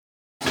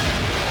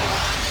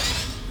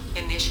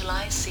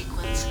Initialize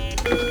sequence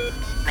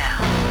now.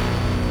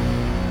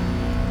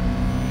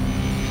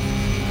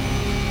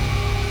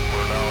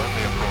 We're now in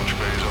the approach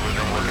phase.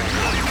 Everything looking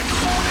good.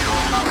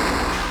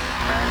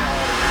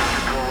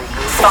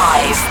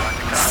 5,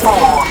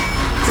 4,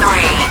 3,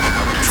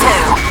 2,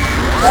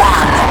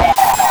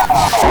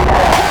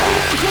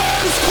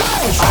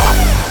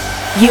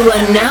 1. You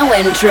are now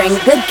entering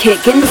the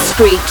Kick and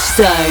Screech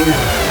zone.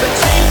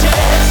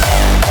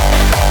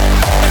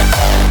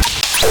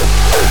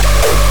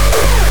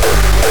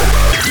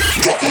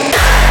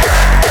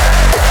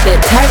 The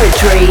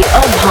territory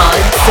of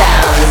hard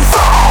sounds.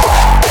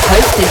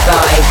 Hosted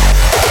by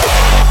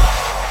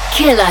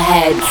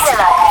Killerheads.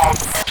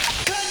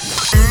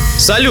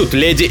 Салют,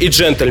 леди и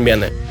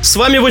джентльмены! С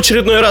вами в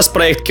очередной раз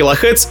проект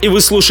Killerheads, и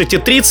вы слушаете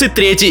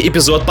 33-й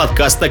эпизод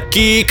подкаста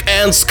Kick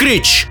and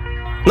Screech.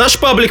 Наш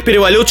паблик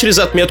перевалил через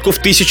отметку в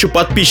 1000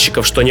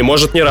 подписчиков, что не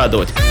может не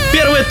радовать.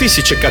 Первая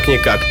 1000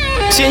 как-никак.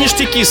 Все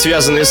ништяки,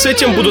 связанные с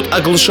этим, будут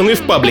оглашены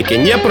в паблике,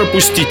 не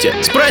пропустите.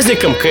 С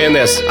праздником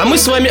КНС! А мы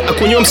с вами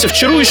окунемся в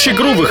чарующие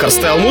грувы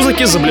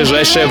хардстайл-музыки за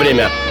ближайшее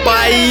время.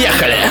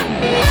 Поехали!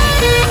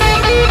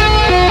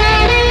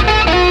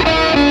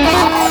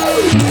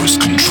 Noise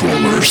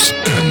controllers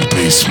and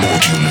bass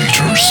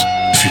modulators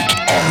fit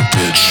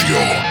arpeggio,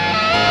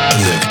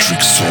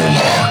 electric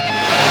solar.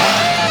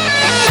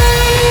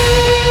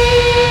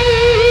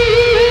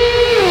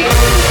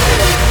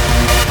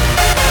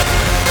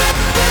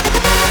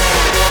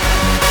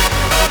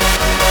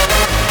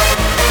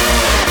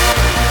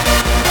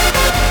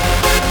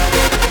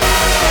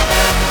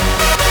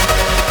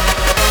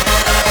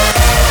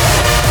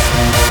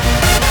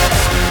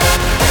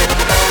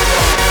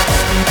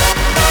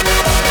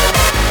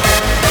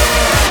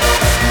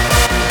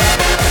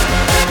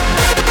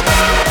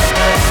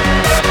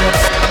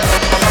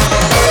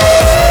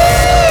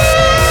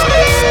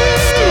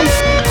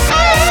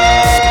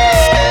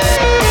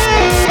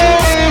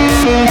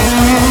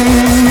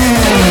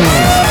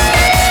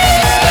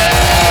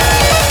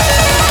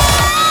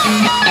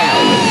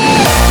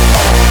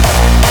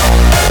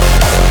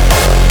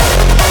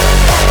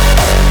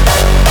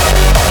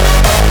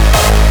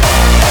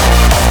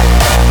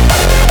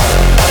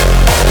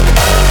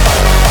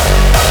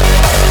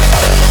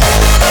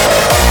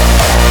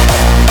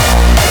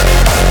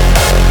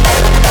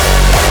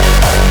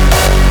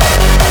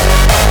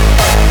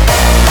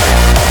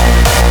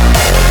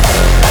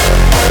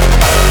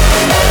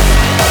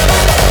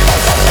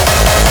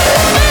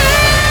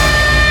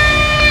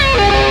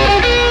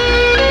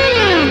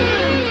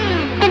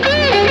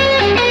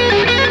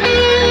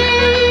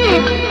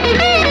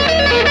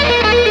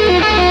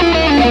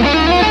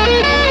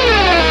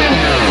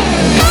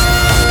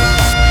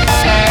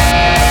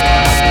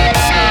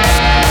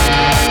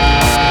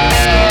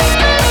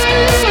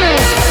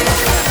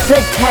 The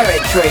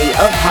territory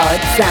of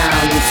hard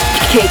sounds.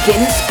 Kick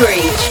and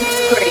Screech.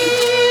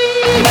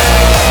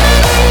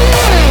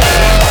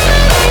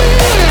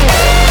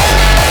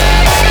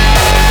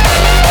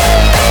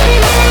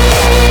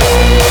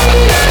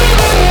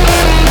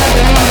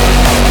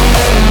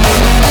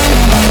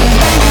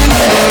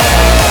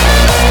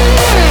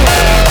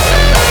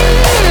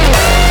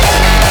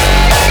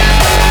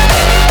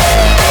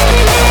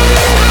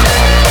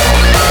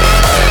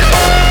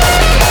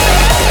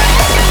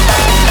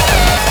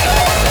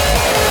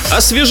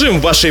 Освежим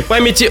в вашей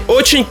памяти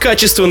очень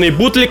качественный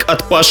бутлик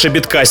от Паши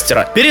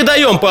Биткастера.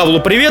 Передаем Павлу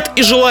привет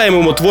и желаем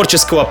ему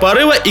творческого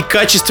порыва и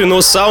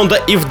качественного саунда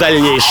и в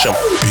дальнейшем.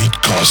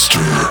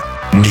 Beatcaster,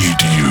 need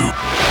you.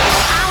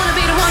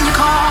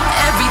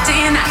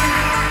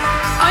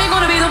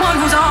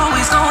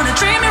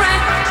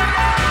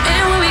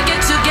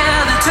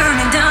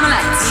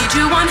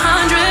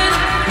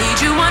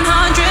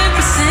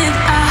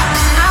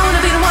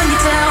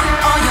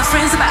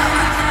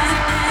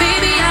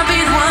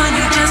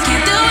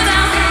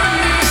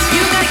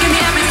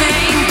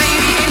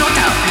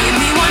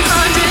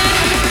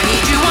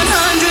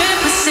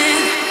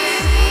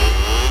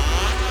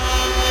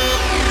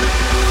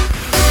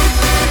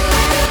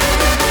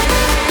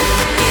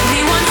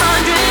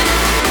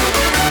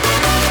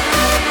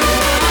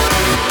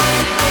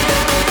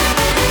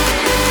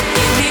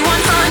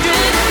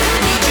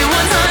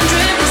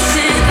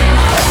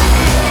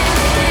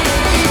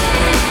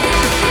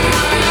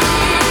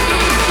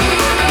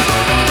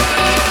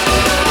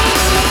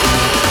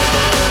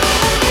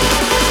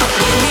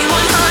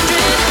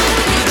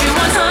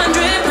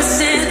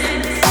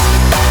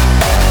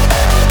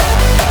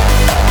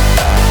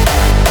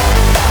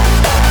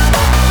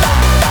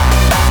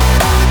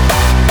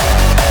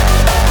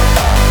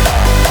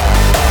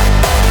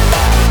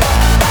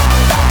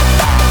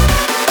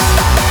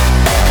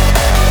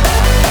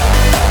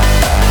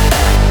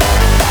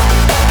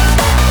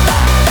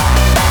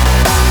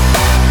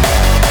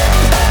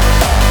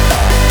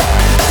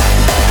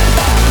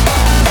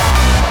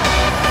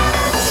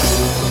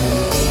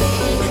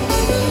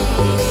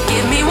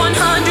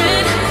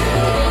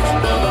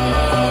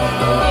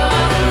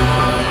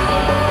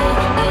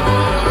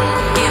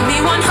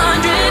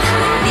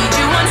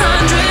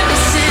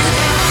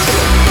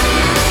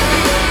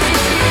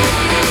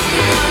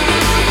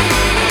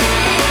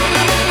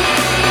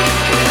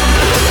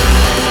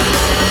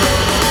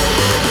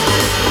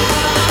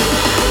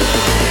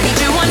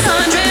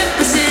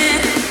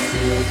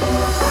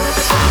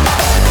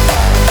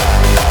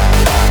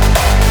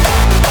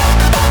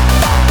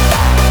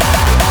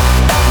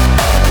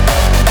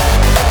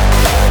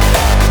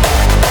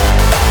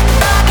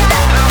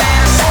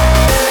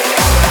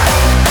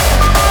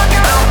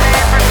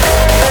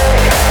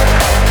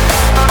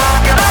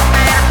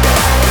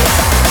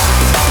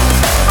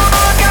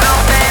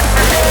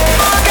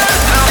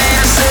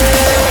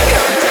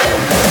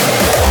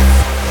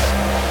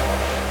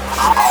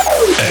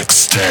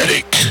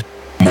 Ecstatic.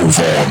 Move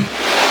on.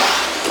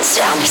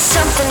 Tell me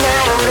something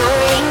I don't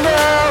already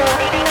know.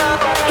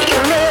 You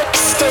make a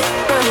step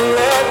when you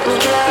let me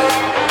go.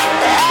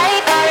 I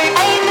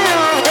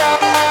moved on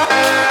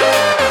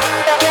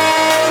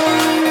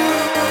again.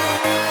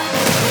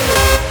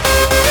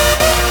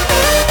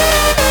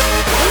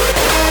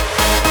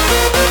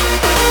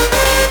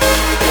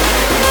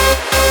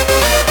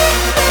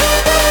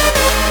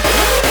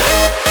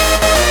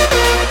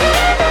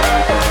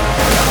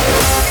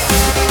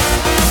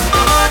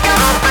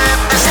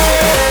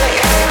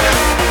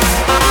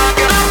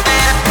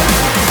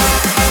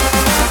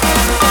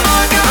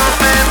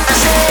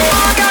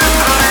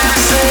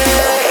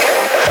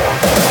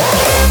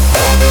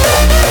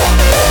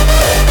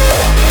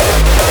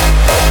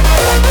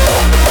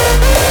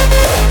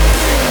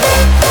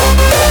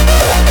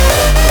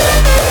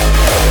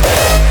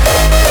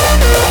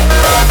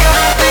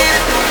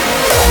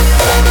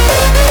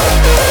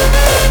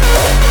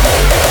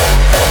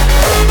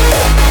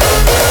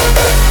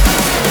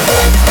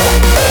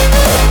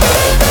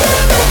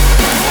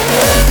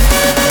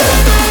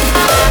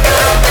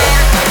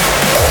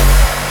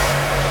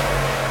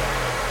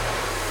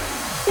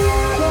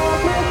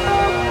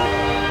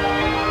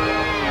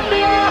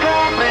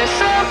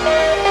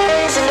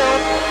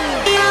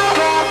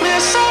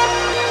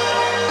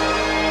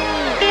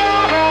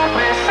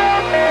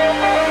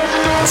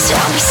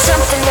 Tell me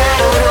something I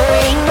don't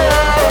already know.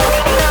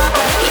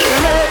 You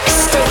make a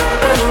step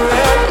when you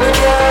let me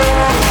go.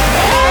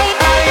 I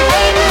moved on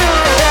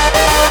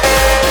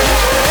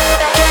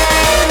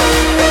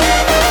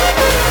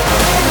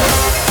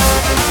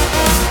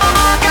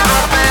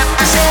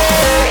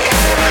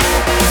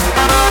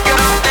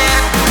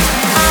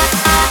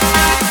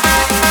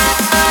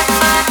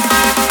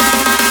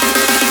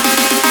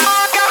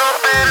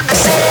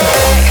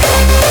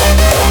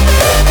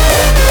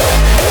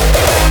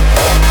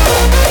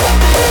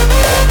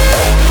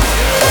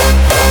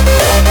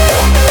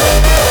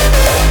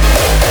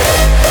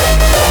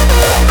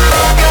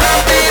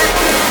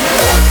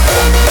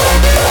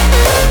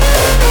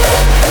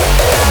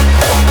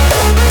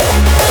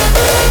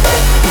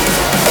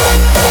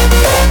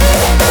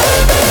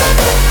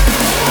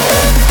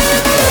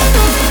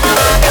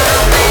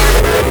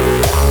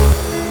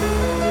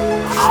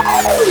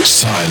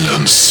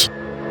Silence.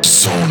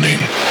 Zoning.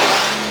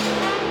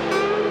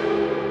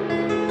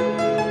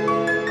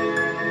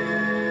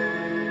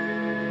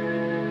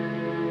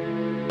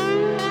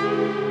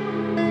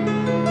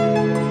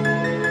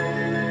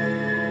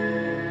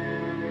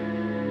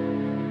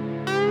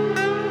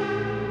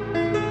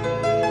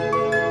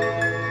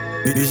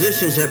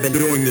 Musicians have been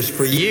doing this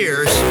for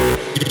years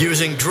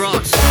using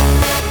drugs.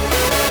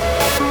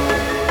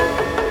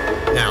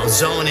 Now,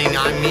 zoning,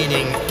 I'm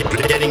meaning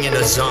getting in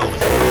a zone.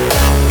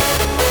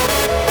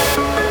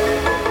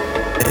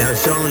 In a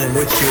zone in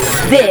which you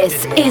are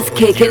This connected is more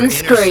Kick with your and inner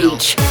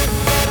Screech. self.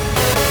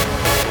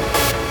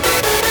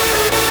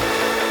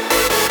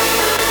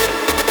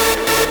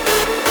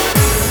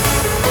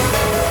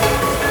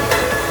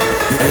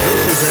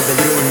 Musicians have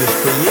been doing this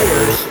for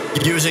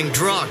years using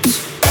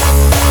drugs.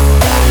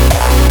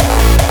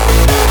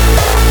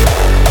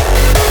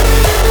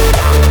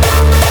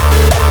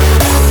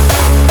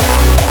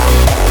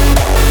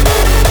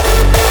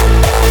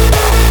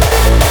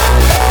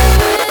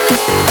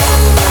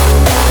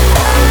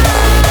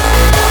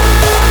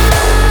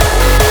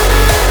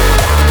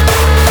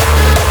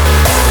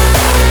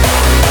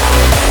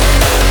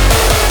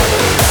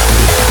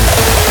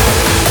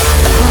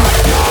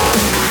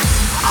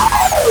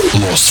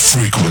 Lost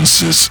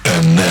Frequencies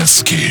and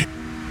Netsky.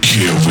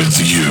 Here with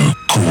you,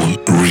 Kun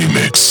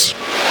Remix.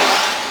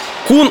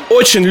 Кун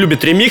очень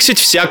любит ремиксить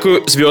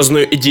всякую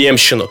звездную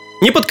EDM-щину.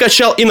 Не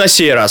подкачал и на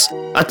сей раз.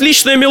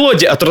 Отличная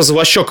мелодия от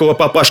розовощекого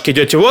папашки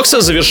Dirty Vox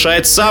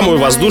завершает самую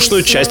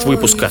воздушную часть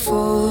выпуска.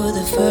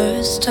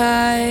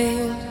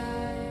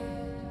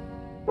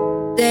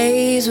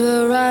 Days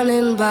were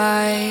running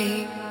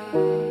by,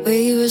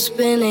 we were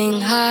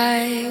spinning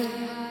high.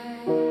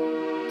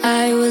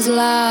 I was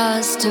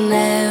lost in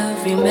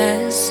every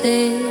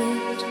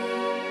message,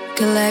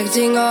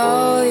 collecting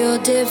all your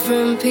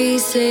different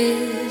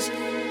pieces.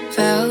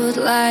 Felt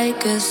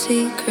like a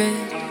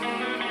secret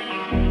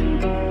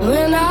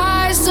when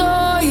I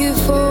saw you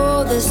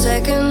for the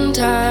second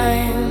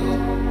time.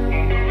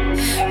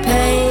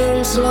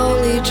 Pain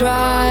slowly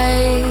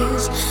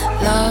dries,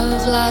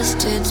 love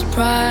lost its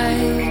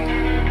pride.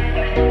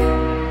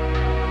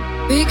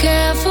 Be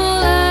careful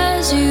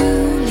as you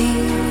leave.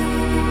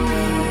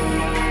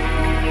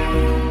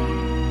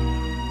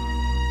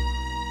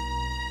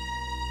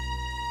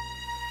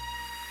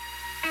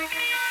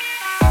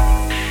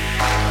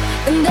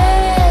 and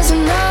there's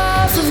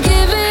enough of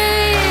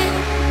giving,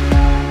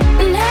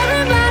 and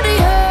everybody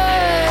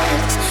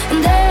hurts,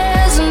 and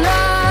there's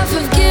enough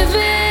of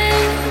giving,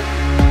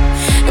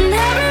 and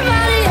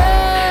everybody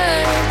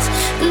hurts,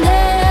 and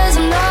there's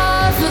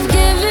enough of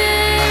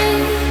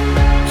giving,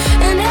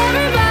 and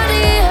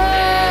everybody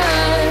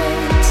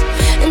hurts,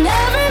 and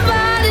everybody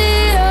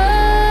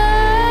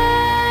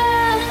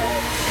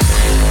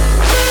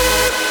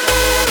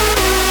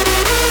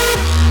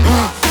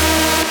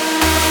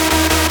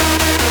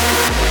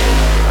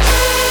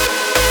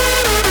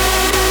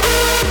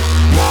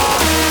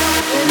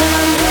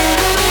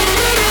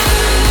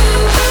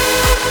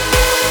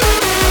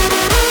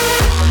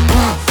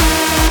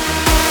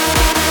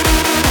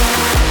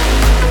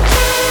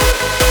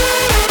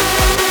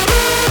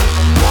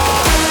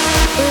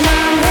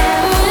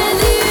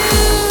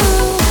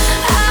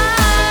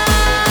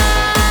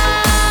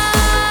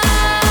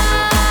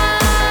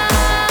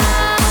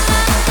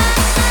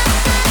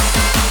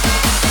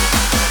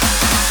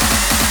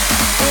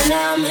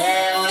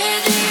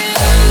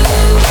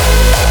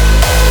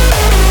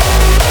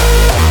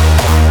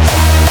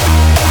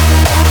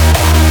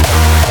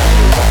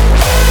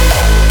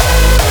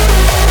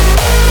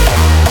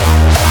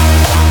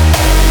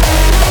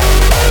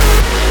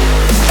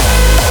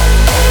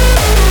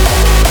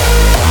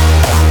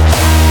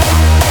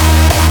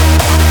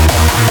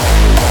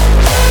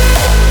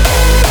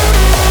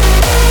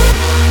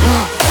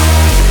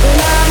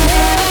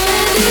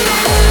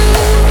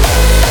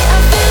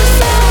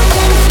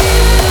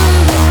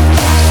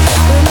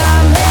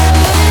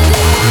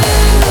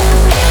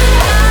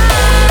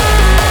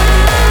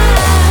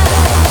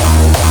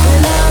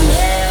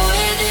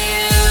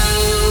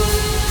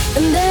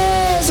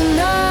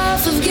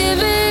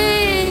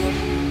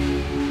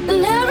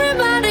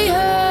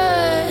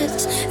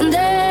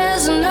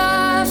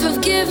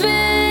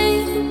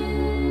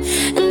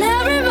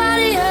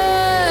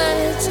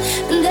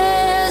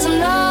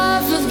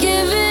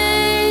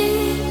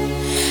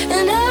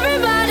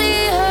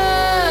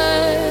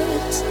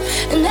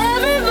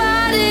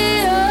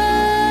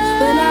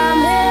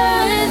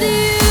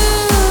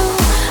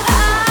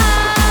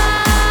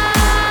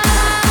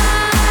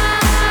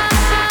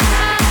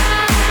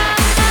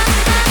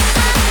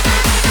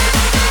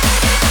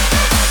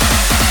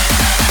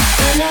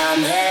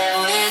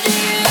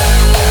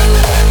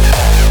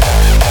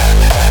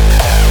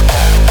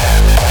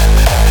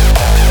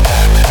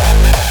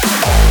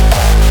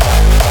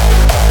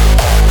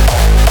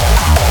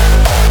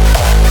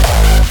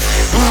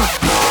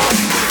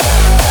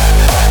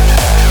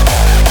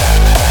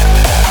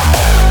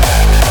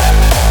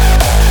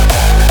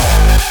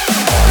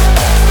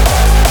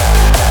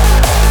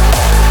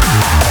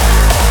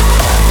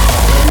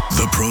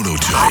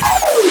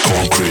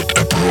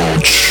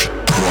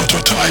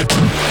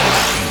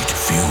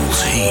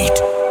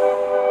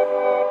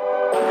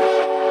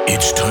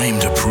It's time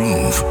to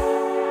prove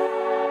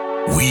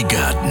we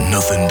got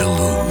nothing to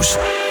lose.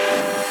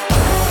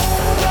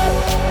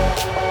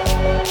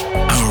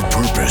 Our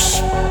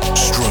purpose,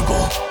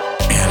 struggle,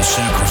 and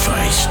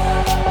sacrifice,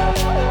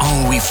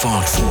 all we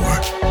fought for,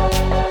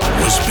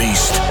 was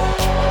based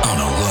on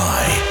a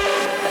lie.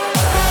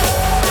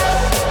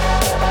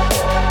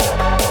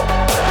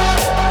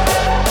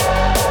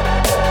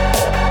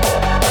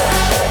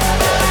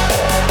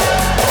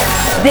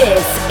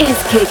 This is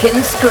Kick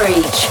and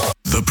Screech.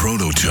 The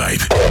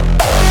prototype.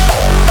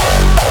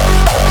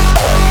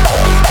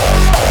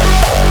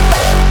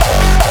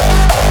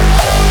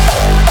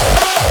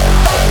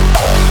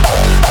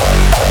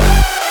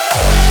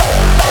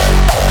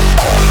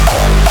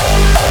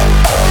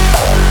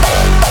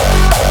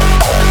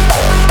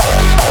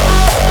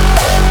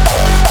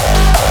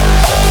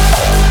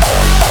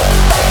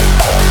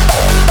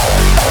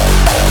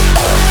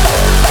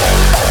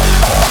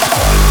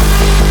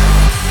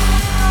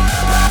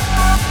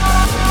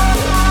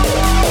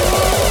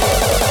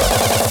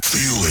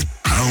 Feel it.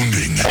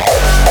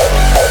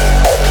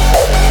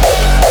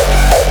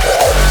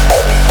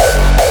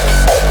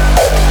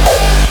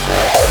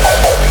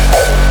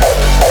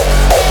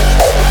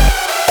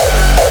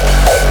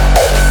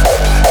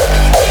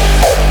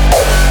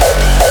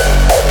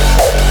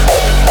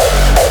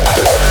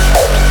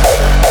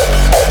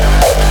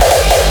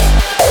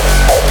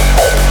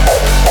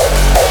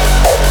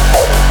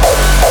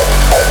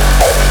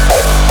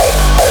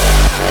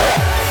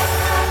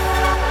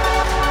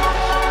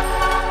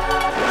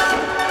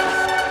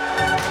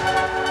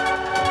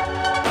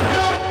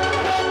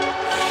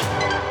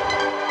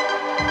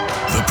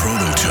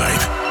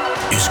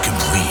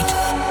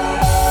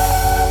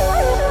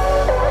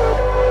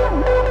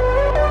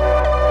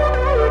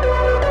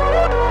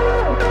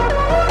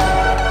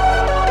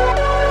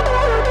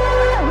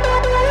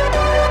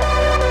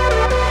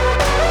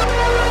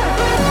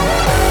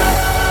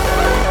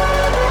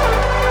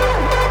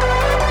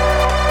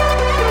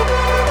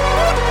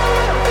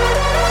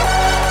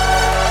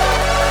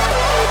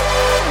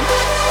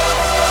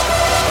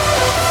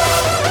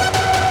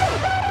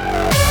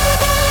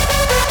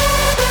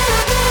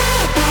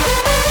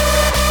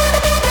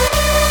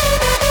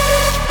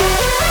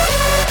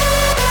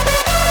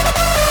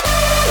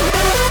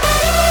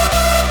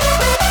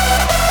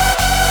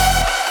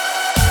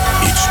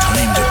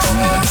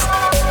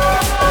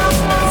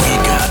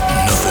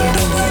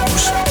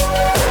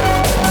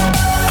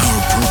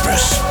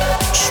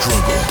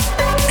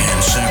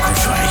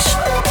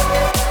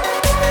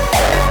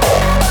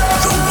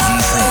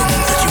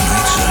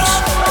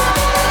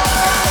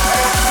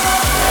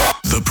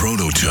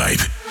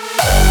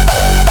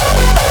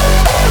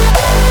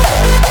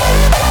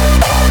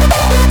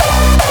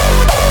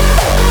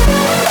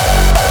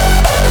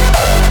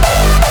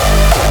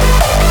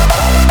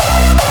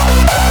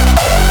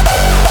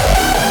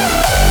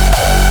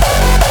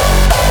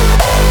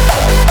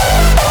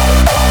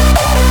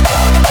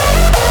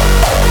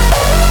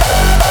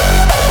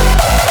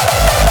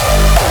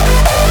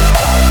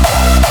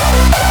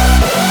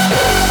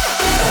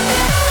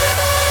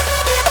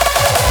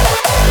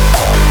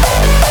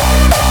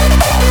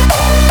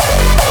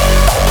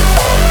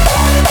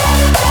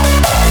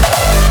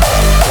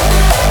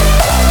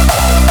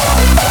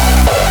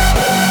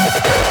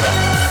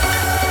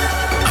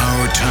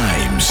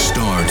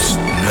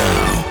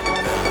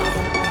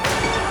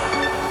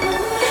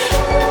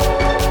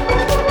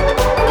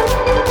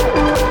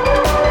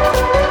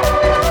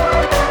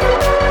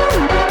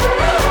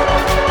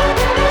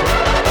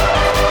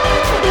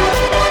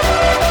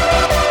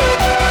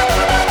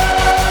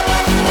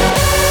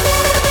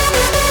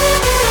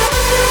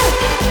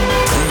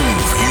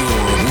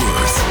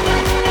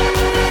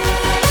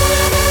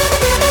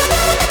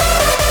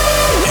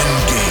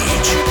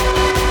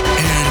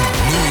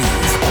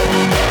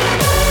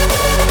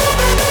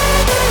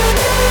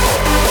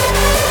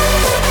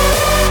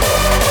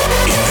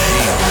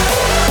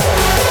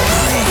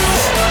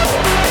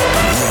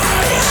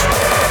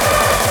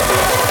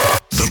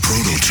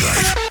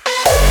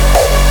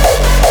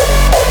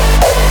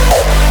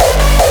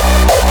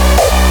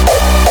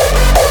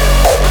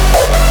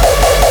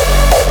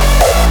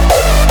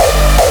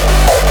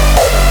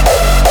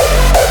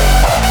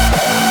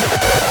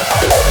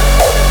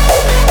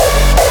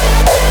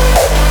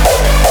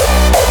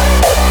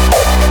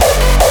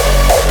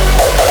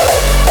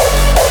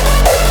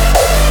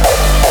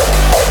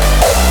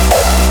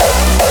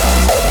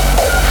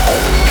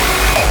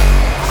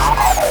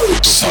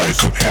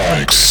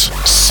 Strikes,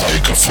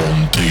 Psycho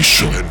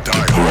Foundation, The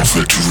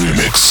Prophet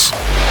Remix.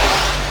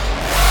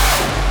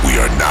 We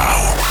are now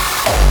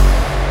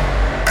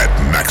at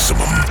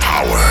maximum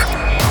power.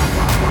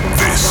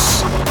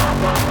 This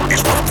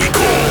is what we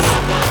call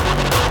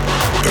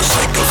the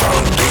Psycho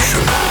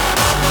Foundation.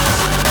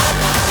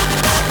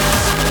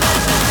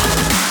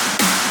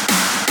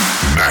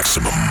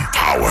 Maximum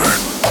power.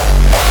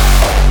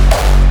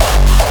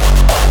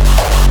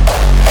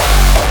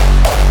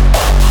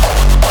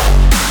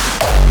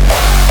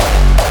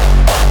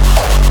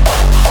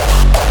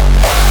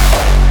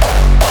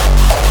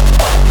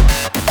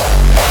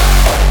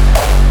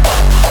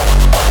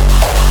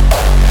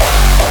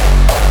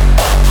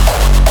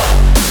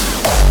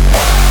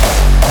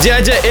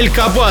 Дядя Эль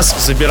Кабас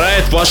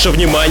забирает ваше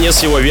внимание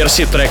с его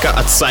версии трека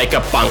от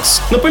Psycho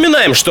Punks.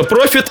 Напоминаем, что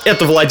Prophet —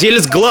 это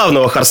владелец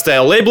главного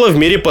хардстайл-лейбла в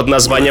мире под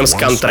названием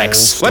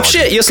Scantraxx.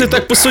 Вообще, если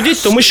так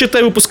посудить, то мы,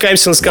 считай,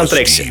 выпускаемся на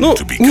Scantraxx. Ну,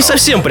 не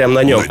совсем прям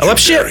на нем. А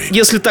вообще,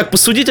 если так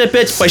посудить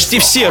опять, почти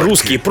все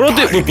русские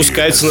проды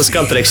выпускаются на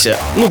Scantraxx.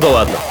 Ну да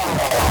ладно.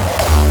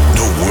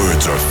 No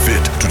words are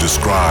fit to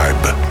describe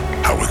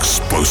how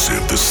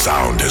explosive the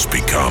sound has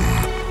become.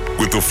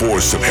 With the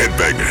force of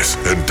headbangers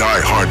and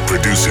die-hard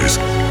producers,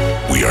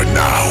 we are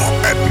now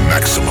at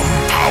maximum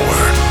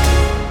power.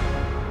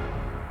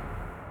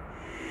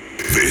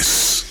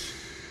 This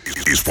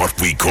is what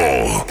we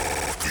call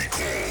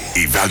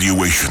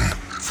evaluation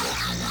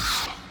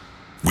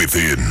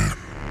within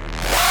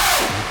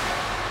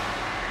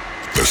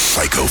the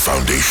Psycho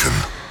Foundation.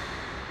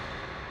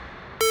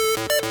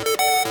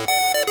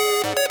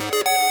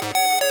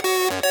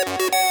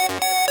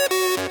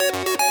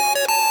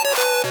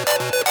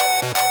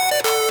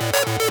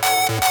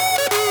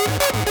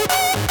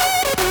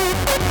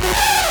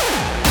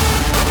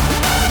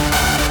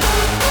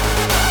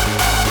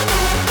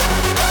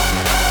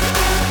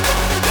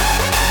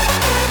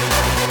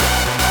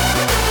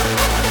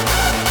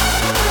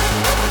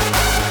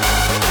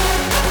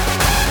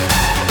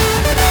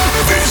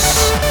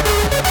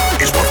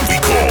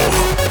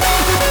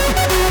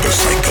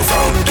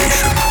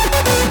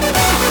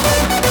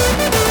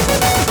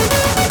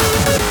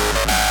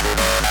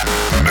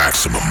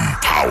 Maximum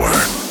power.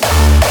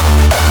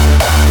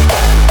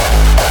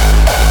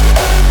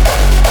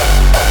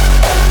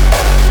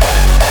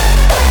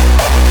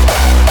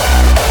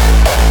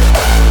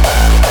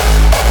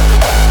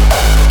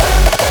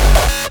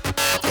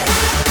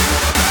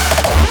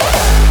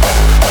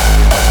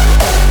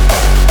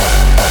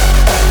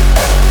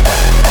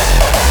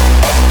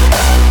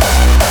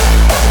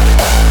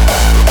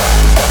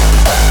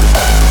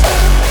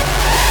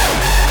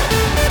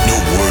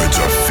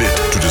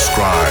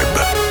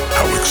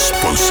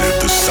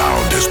 Explosive the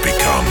sound has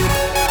become.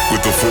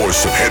 With the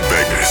force of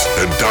headbangers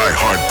and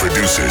die-hard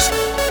producers,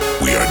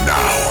 we are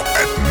now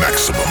at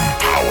maximum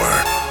power.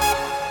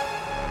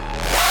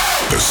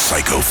 The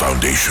Psycho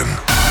Foundation.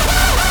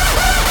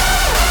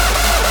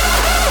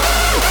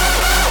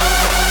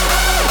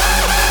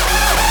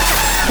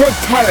 The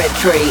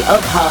territory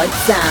of hard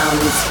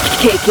sounds.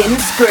 Kick and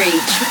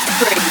screech.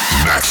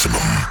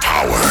 Maximum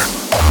power.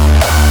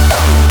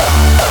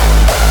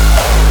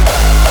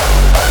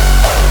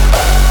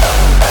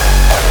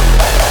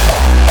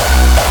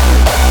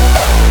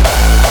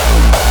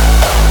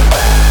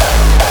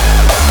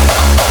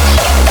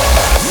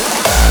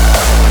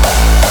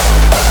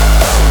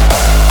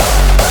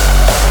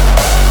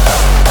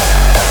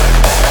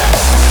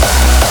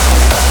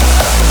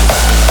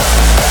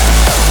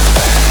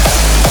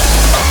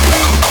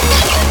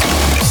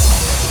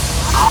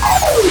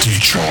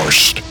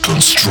 Decharged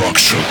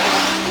Construction.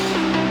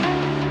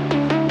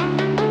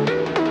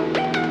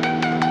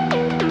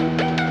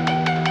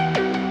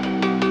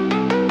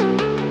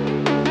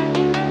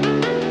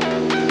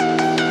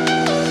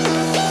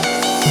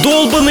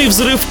 Долбанный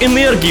взрыв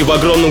энергии в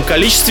огромном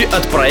количестве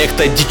от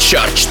проекта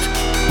Decharged.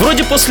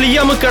 Вроде после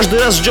ямы каждый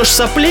раз ждешь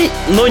соплей,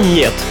 но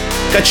нет.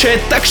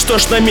 Качает так, что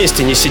аж на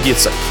месте не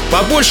сидится.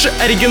 Побольше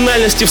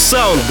оригинальности в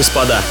саунд,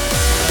 господа.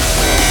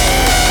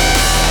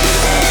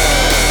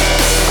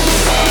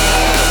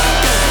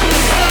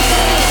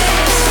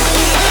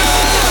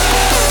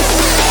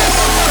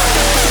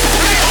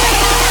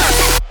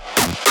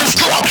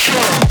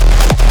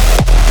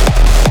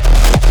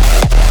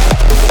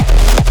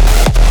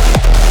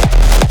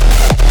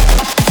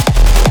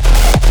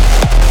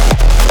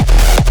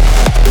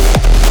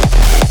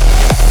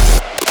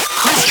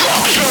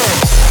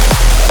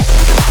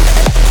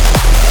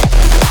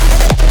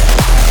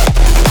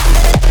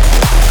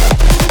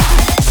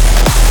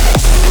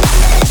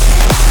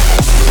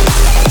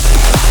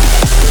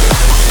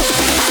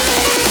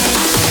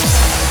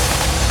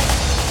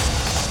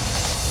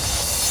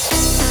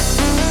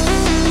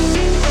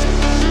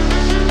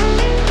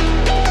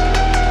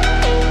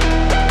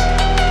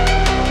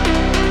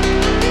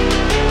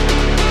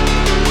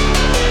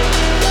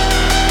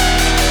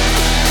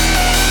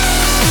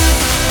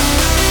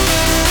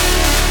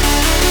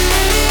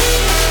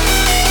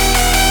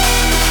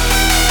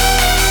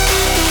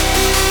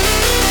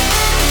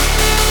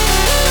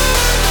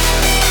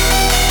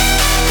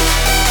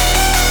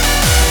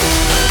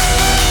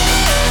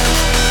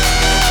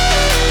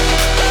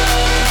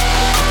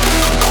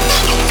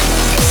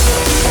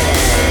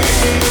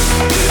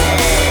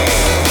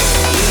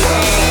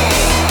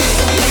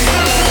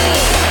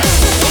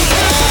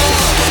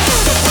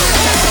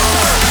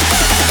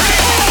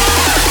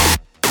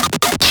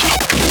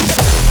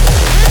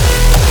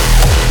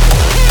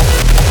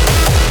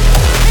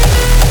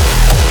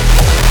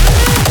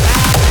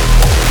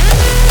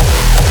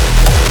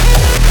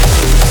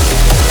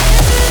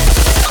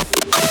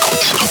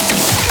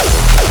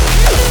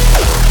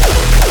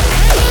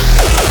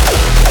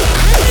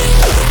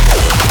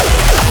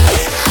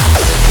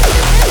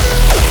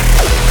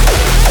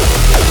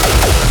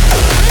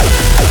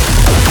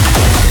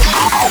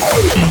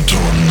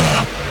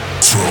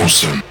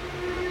 Frozen.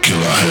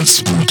 Killer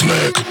Heads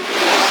bootleg.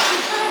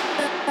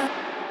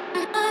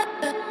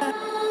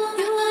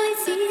 You might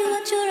see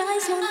what your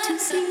eyes want to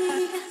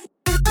see.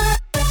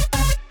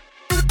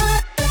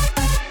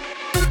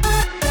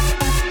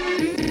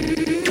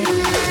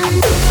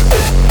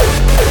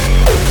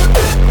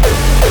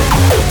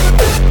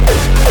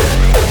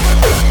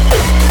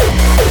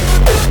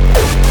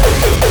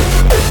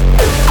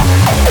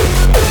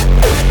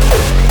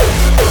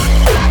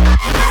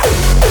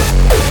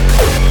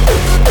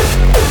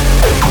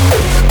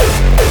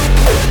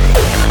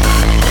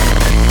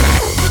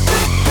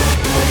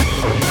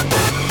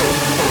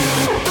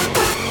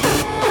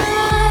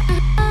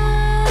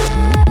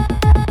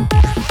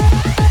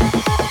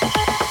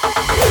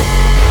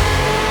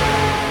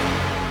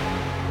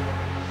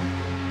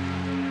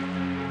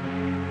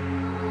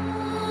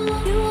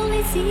 You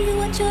only see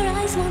what your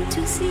eyes want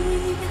to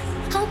see.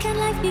 How can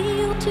life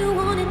be what you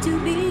want it to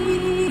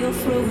be? You're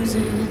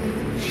frozen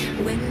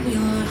when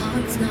your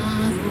heart's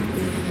not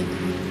open.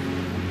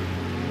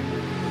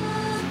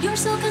 You're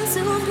so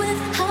consumed with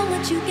how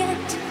much you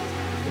get.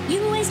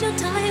 You waste your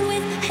time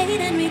with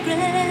hate and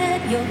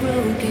regret. You're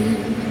broken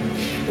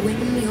when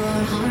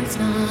your heart's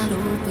not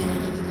open.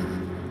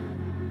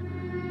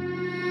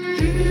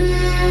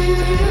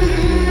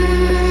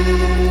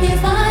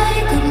 If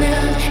I could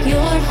melt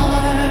your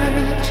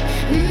heart,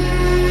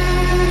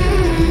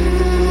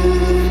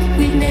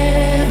 we'd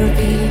never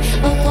be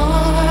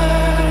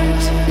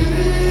apart.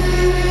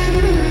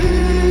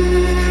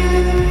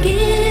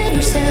 Give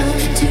yourself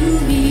to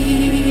me.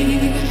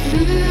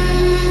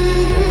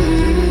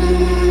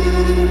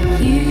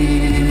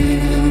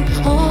 You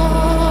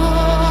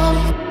are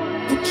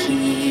the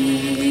key.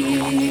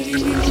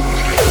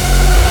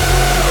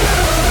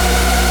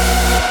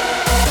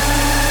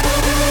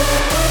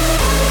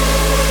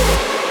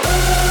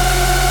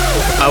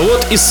 А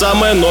вот и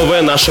самая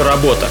новая наша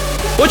работа.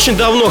 Очень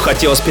давно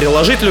хотелось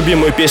переложить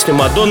любимую песню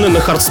Мадонны на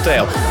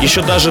хардстайл,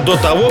 еще даже до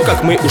того,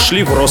 как мы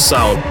ушли в Raw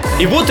Sound.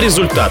 И вот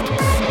результат.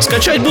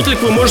 Скачать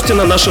бутлик вы можете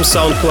на нашем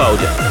SoundCloud.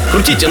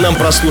 Крутите нам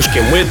прослушки,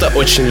 мы это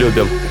очень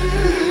любим.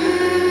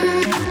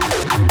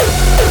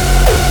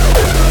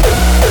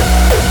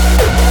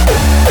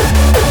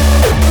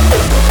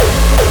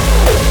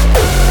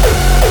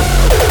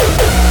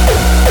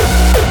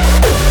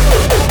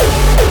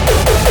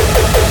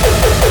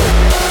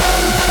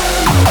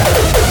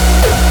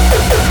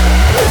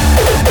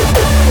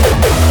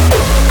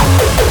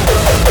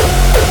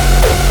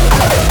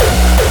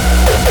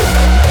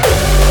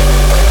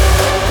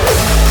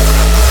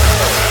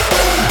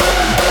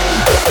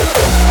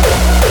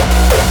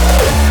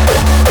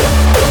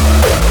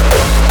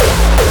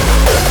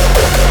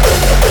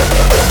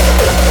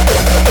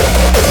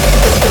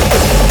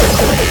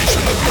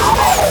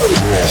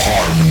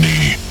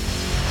 Harmony.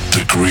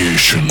 The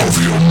creation of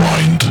your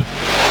mind.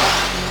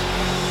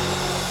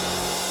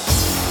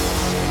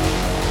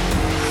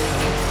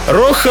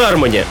 Raw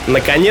Harmony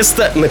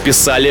наконец-то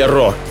написали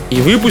Raw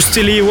и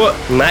выпустили его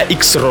на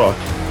X-Raw.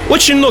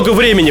 Очень много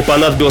времени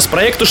понадобилось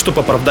проекту,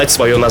 чтобы оправдать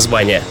свое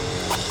название.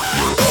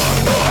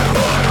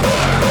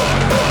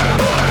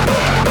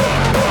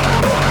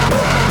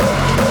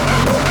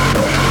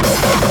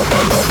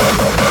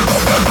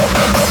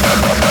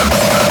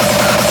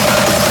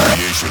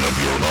 Creation of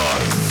your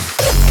mind.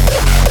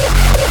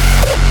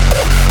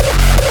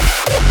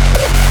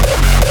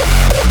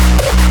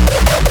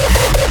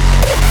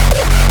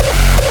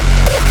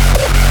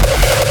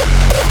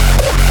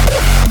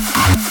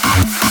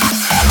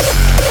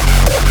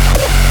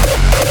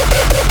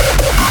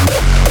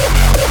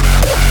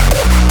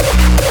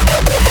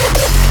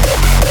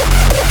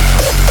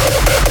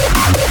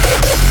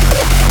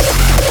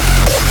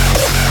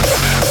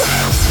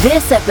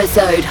 This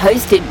episode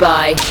hosted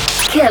by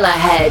Killer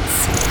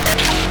Heads.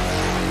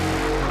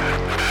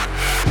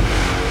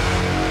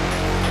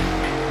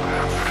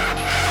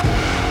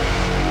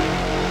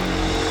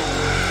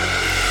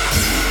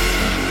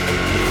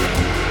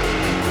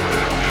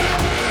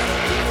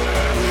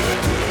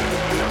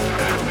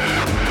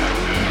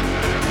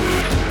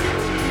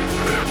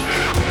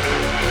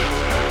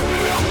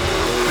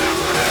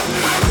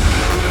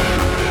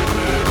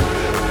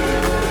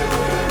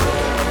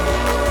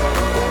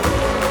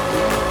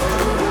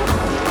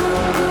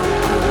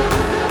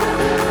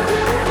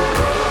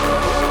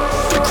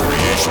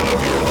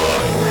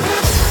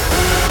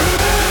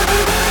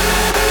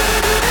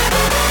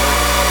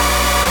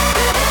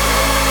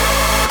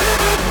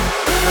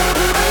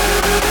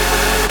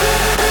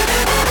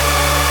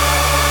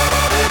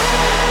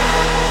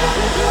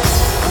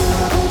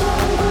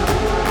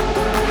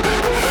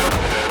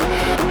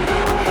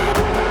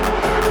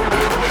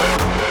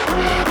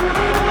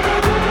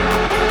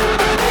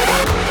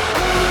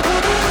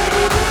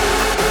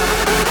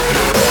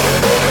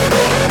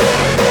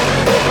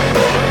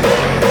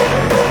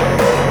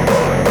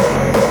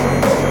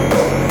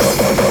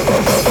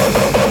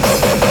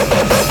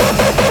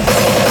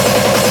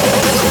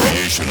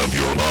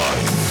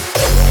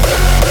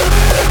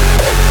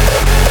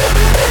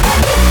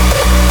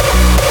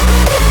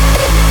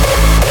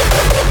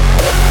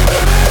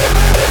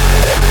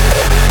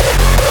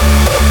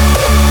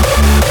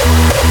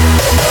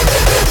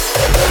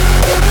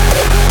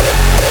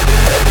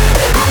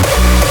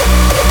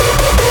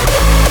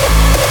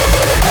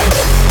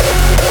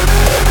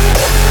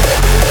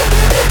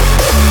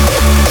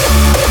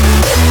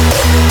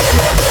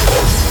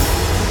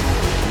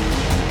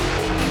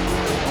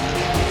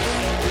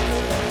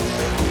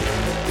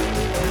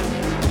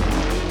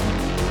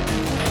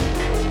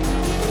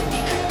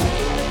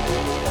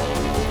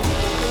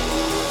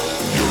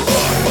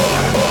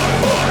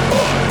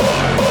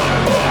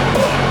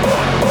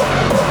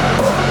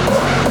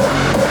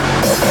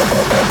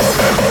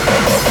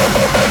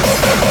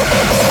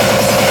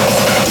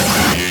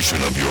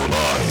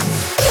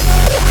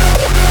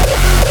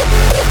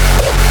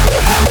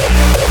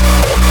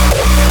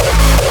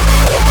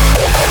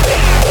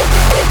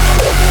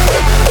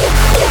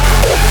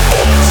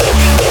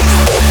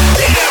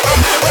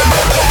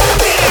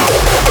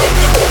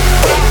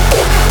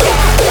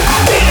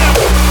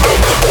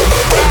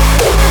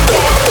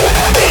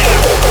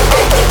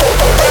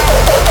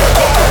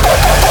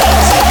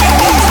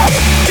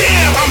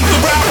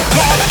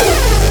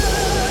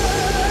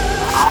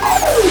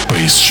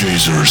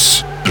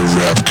 Razors, the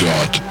rap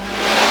god.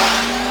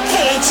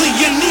 Fall to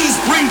your knees,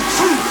 bring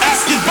fruit,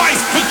 ask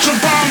advice, put your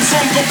rhymes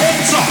on the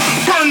altar,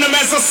 burn them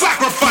as a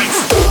sacrifice.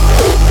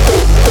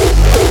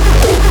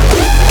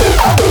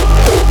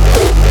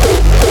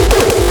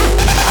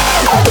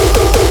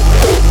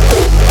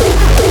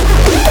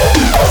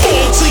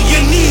 Fall to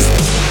your knees,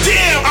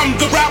 damn, I'm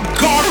the rap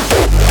god.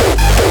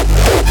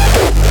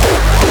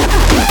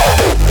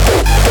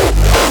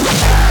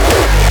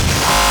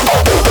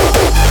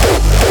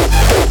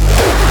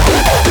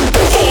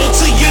 Fall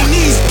to your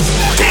knees,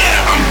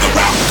 damn, I'm the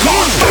rap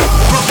god.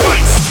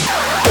 Sacrifice,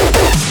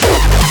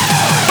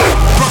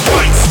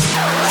 sacrifice.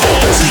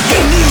 Fall to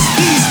your knees,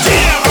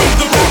 damn, I'm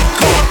the rap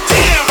god.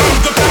 Damn, I'm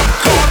the rap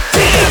god.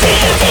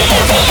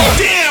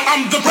 Damn,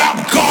 I'm the rap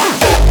god.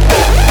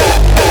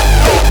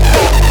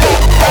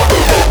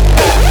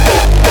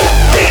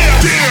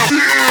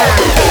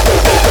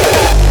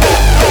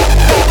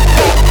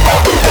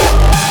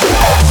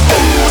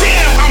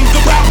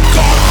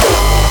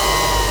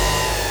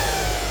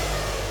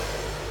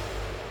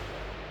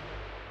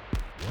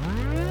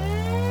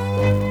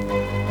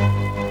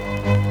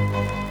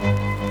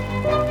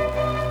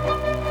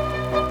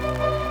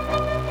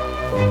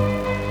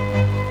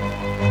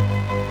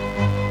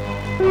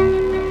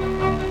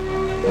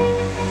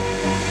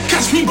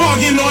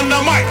 On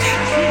the mic,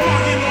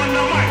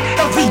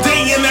 every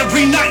day and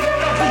every night,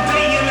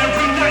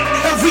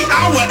 every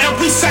hour,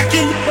 every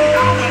second.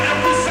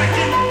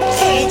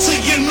 Fall to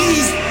your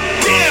knees,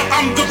 damn,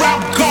 I'm the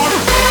rap god.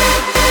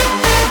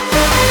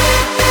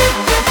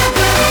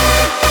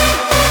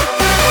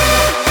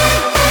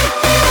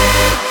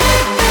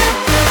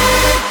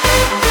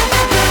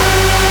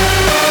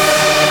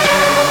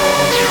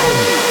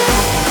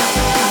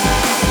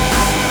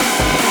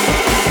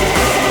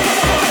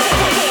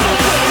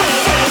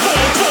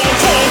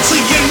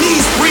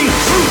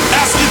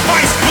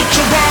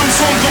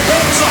 On the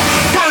altar,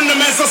 burn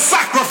them as a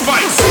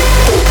sacrifice.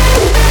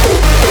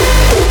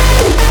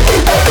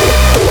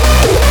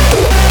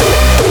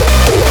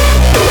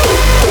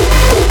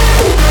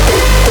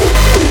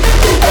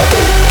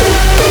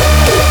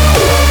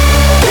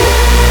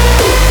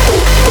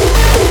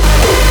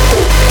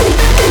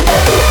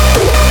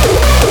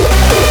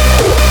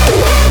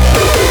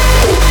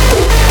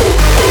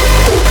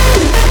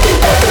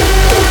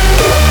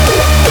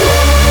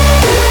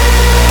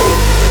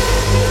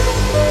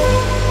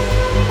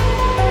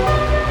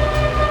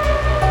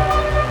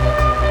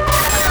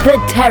 The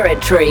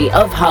territory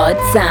of hard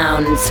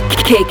sounds.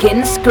 Kick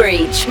and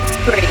screech.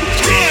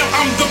 Damn,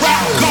 I'm the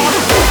rap god.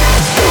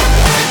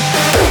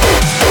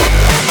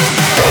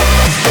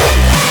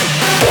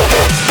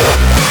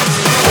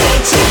 Fall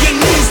to your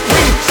knees,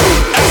 bring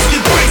fruit, ask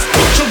advice,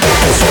 put your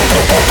rhymes on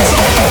the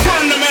altar,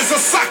 burn them as a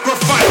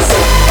sacrifice.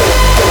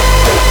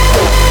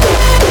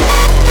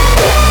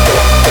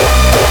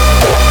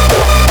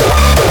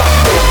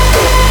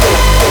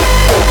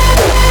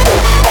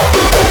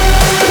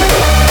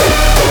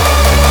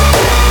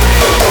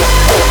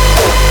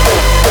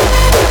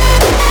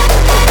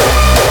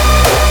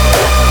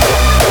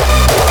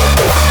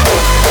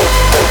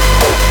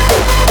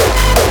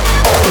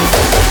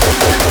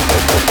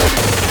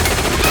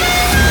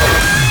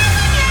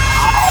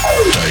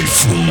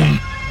 Typhoon,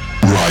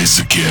 rise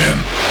again.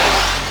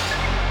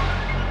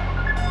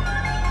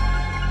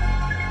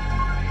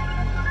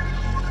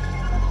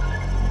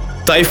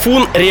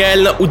 Тайфун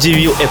реально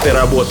удивил этой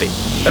работой.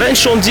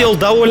 Раньше он делал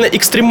довольно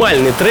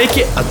экстремальные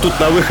треки, а тут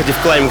на выходе в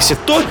клаймаксе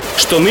то,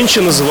 что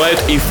нынче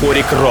называют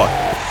эйфорик рок.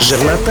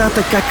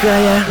 Жирнота-то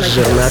какая,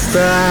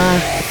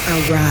 жирнота.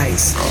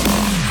 Arise.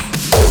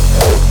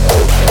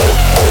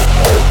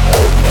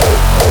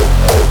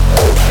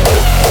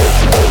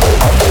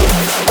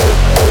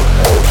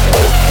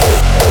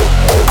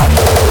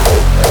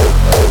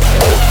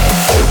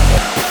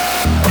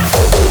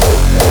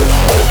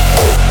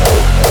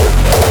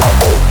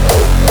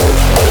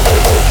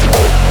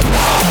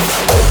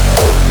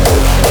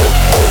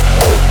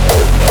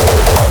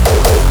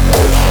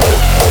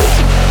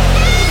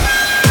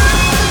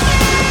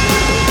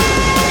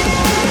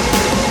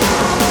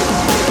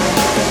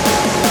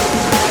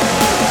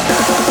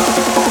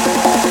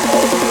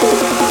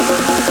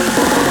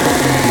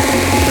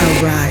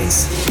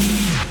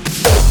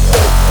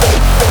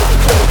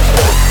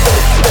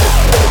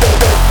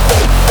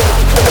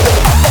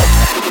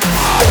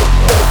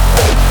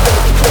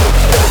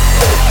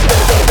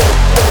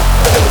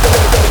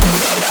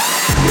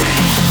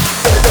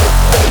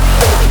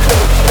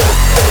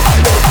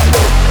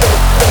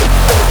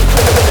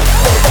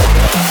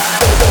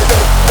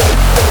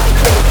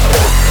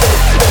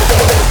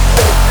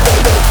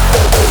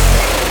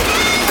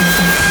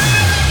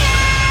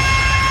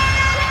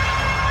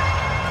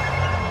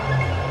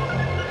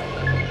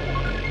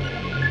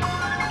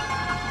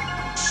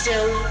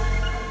 Still,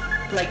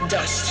 like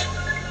dust,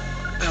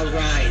 I'll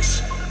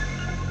rise.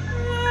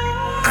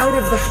 Out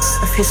of the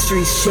husk of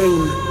history's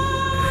shame,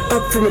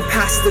 up from a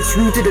past that's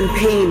rooted in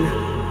pain,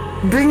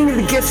 bringing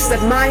the gifts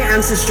that my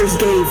ancestors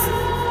gave,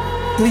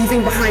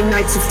 leaving behind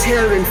nights of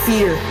terror and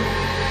fear.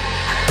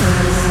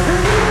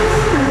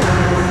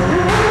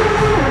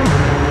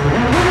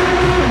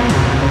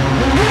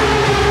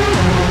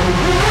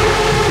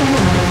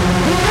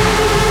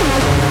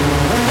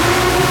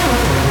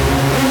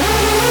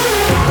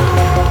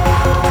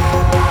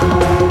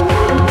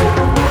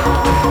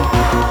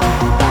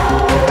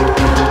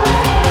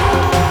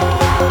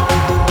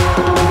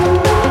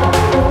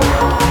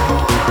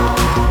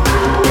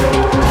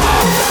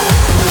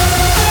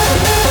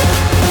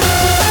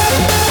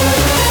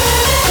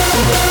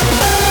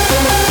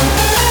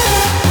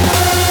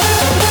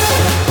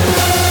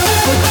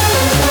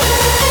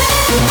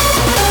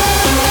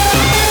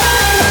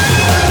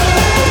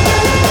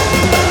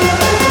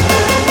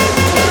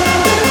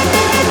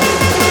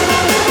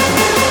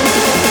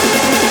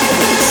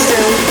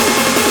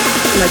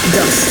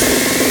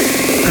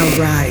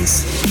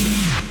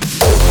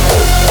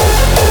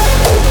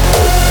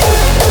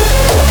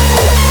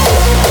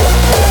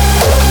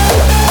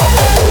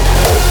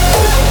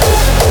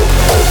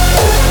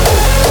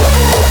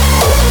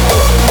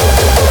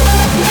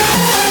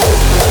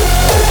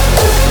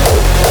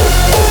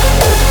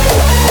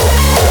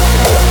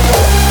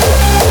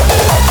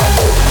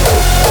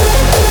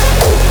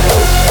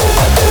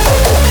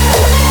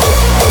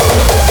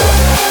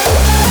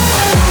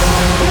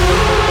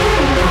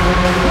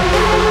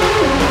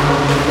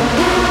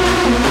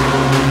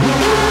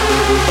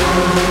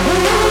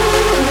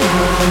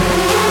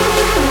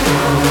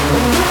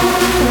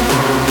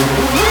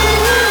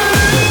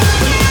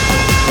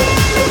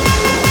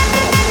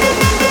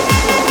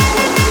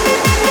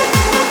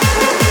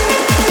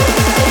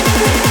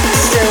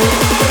 Still,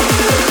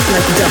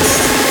 like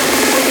dust,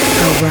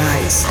 I'll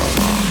rise.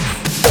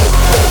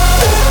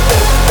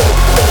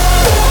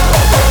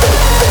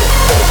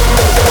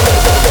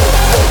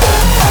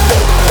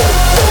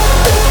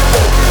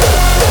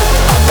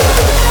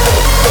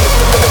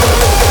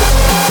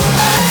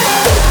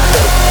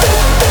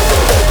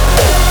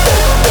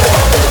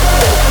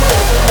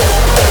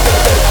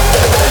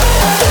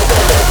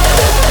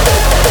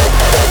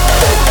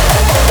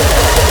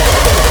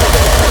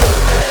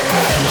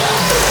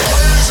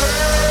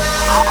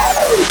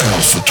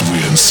 Alpha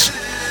Twins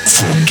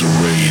from the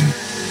Rain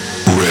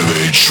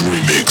Ravage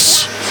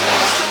Remix.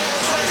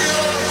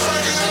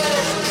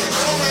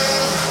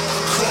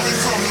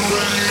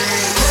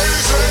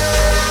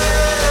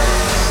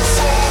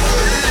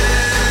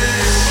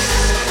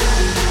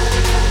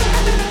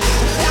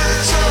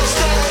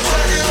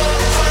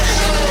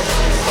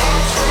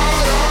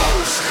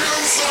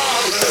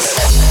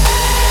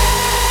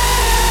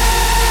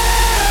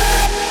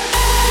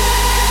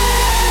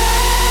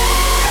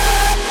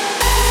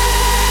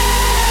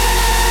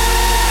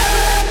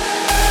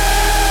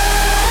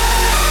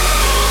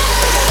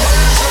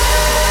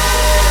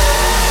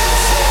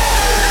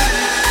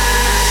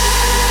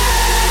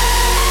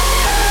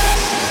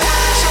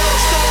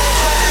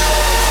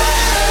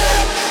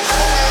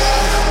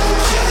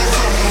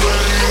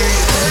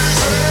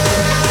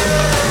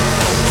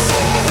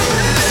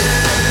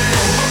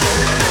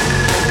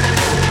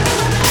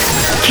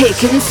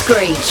 Kick and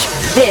screech.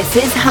 This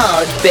is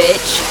hard,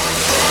 bitch.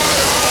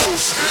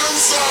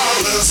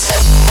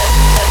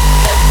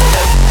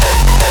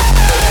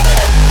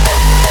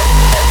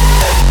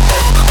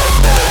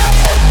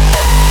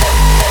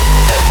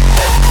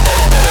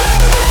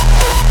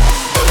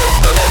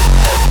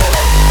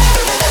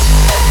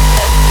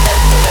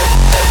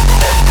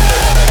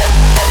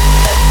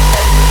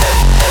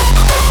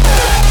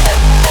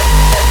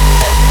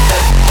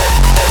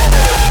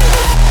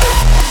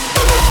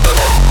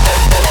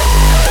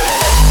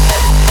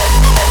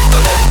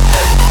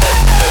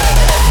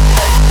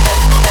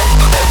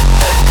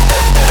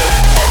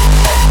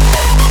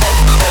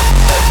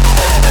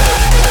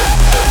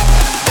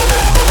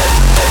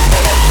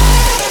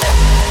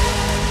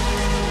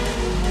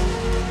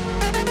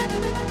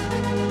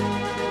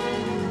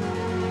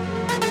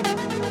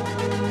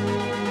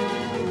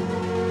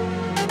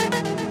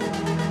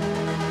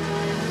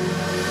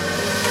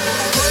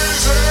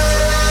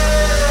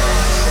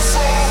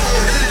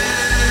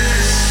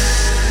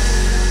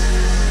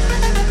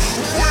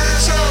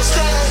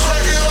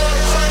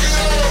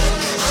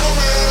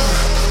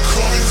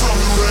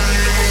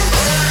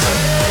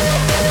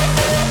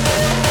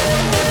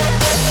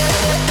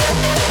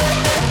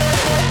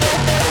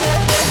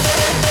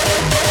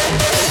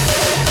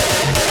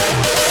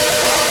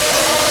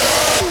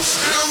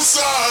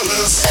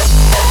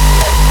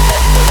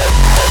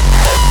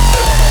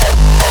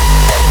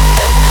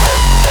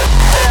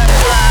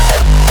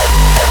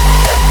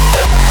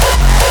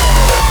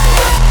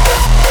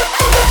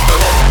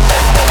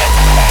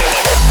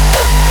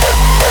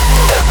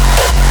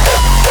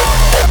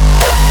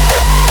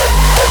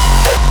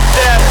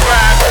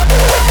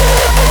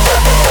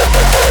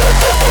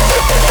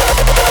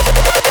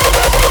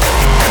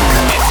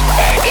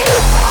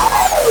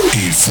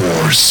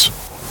 E-Force,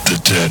 the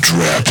dead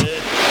rap.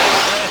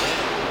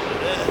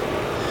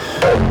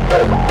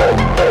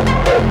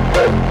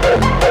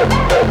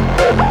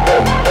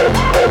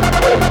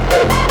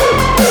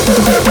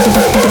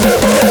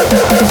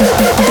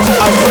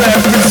 I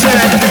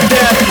represent the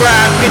death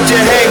rap, get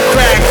your head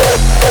cracked.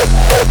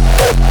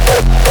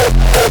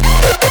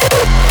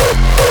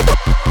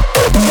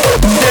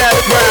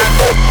 Death rap.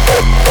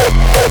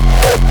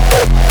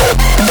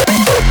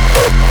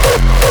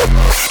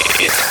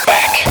 It's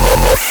back.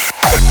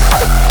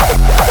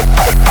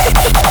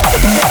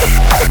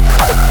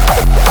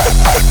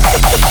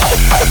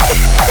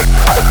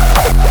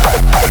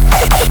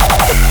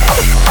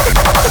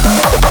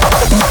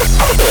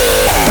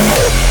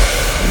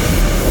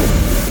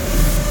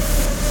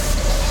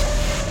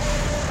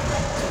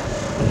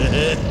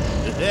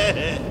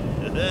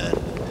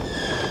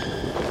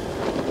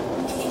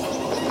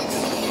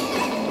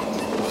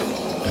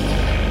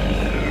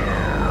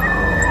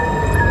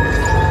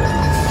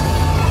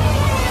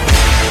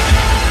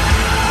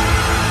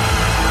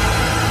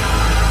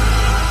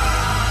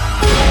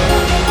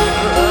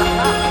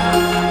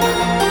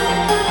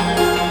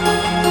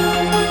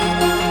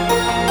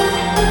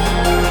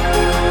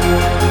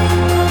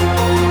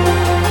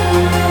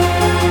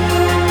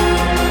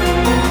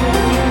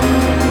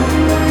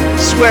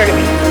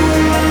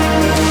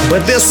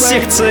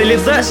 БДС-секция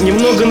льда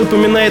немного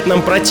напоминает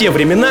нам про те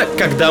времена,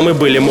 когда мы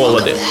были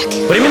молоды.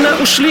 Времена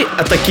ушли,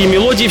 а такие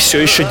мелодии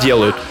все еще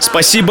делают.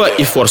 Спасибо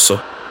и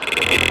Форсу.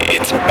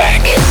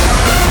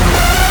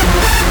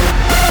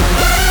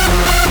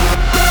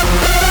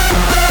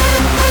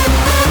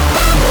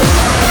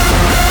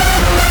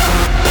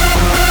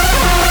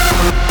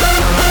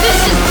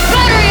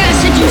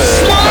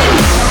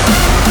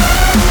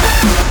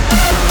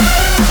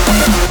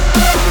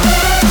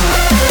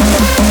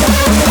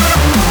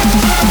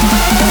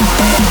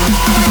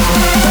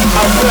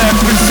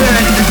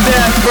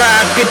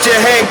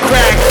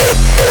 crack.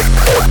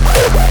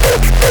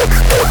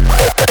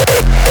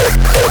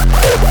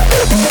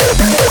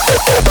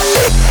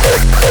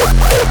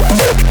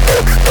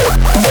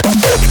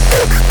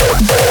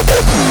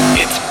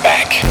 It's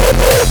back.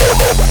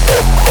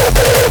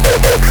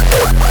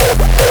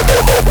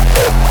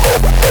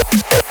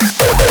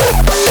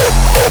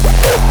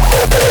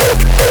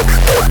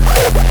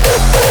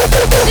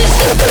 This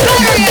is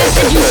battery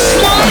acid, you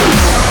slime!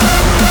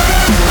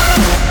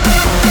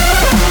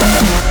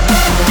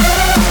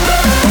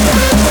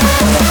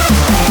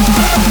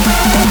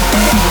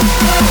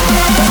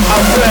 I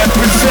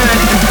represent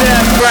the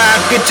death rap,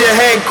 get your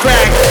head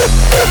cracked.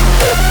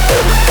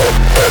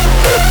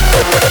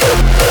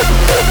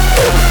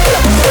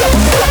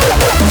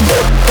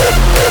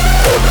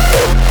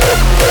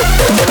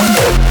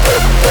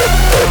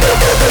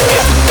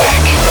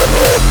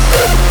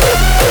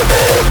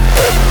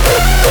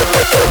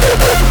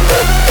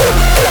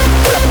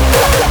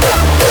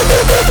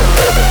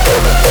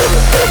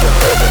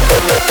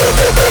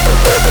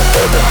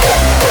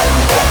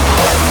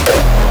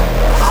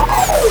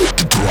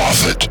 The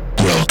Prophet,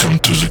 welcome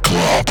to the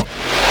club.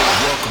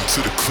 Welcome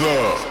to the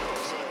club.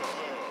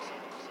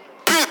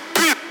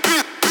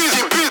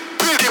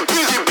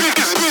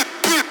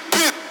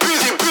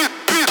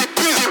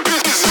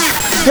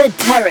 The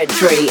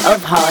territory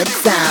of hard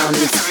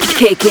sounds.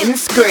 Kick and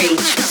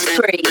screech,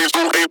 screech.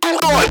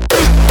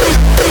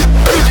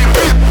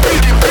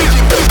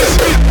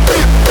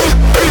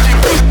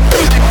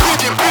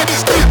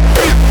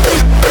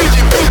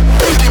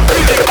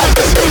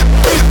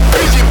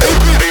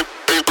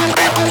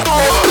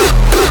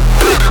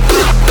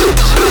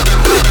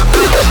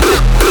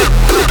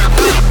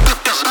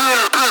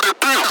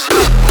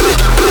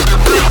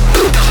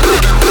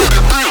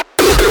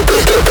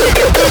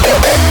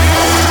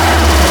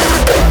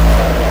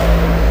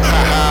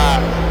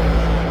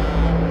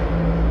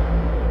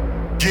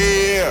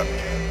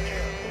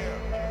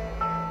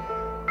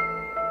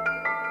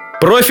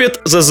 Профит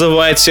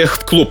зазывает всех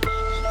в клуб.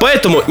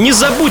 Поэтому не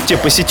забудьте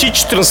посетить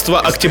 14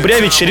 октября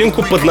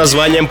вечеринку под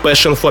названием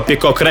Passion for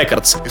Peacock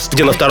Records,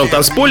 где на втором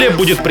танцполе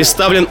будет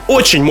представлен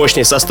очень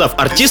мощный состав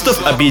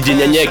артистов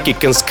объединения Kick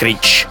and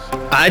Screech.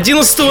 А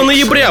 11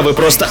 ноября вы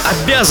просто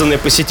обязаны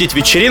посетить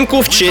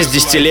вечеринку в честь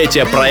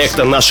десятилетия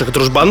проекта наших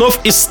дружбанов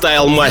из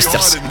Style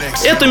Masters.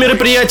 Это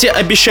мероприятие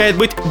обещает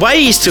быть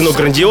воистину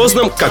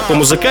грандиозным как по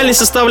музыкальной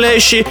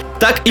составляющей,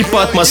 так и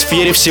по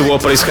атмосфере всего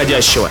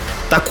происходящего.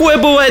 Такое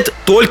бывает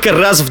только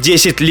раз в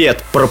 10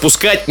 лет,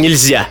 пропускать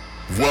нельзя.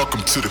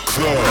 Welcome to the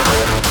club.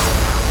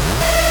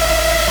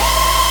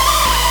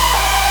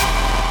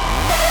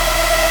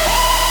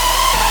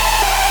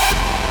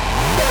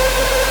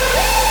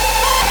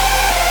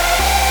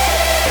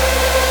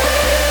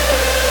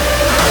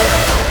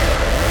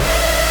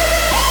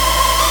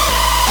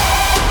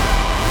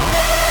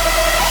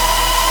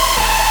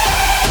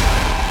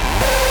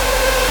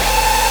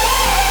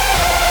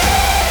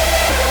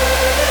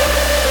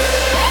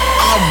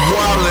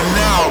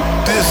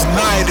 This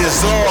night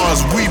is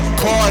ours, we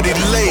party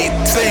late,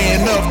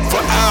 staying up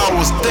for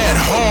hours. That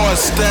hard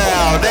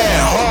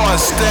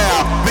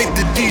style, make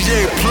the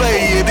DJ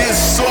play it,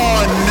 it's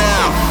on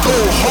now. Go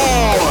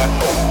hard,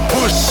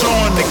 push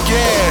on the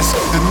gas.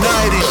 The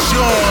night is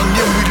young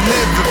and we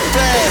live it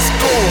fast.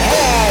 Go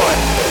hard,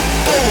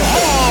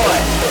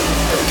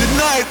 the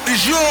night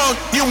is young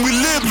and we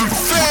live it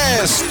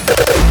fast.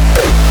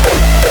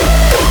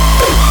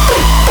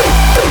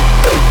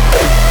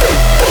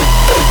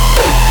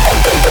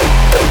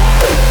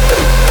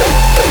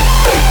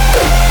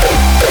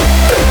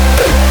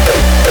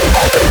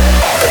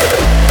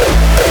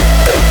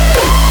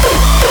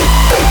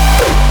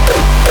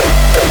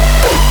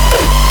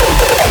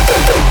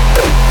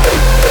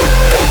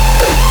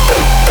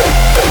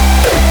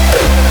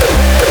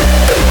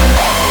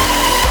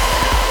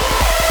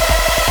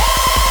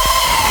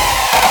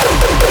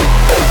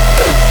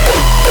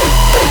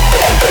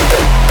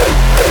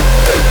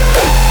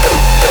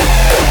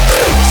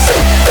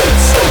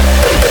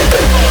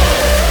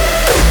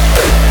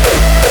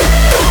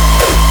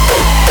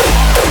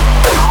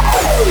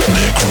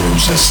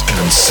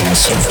 And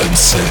sense of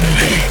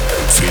insanity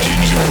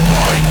filling your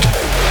mind.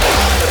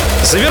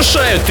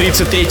 Завершаю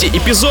 33-й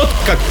эпизод,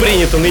 как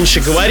принято нынче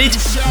говорить,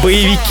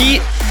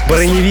 боевики,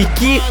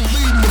 броневики,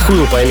 хуй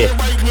его пойми.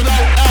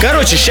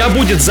 Короче, ща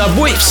будет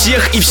забой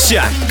всех и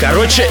вся.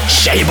 Короче,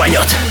 ща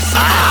ебанет.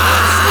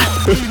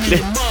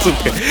 Блядь,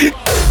 сука.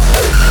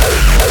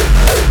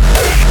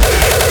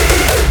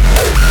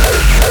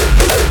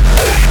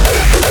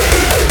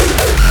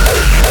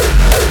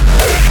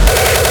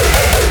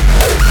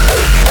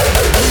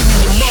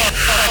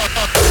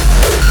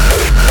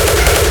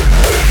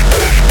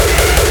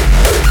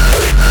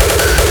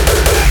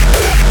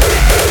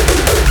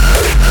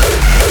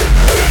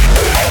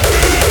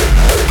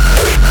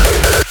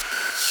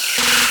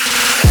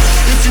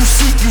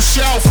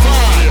 Shall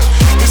find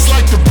it's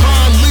like the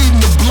blind leading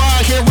the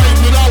blind. Can't wait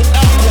without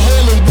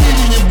alcohol and weed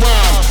in your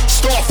rhyme.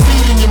 Start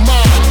feeding your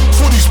mind.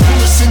 For these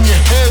bullets in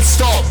your head,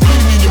 start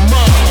bleeding your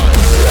mind.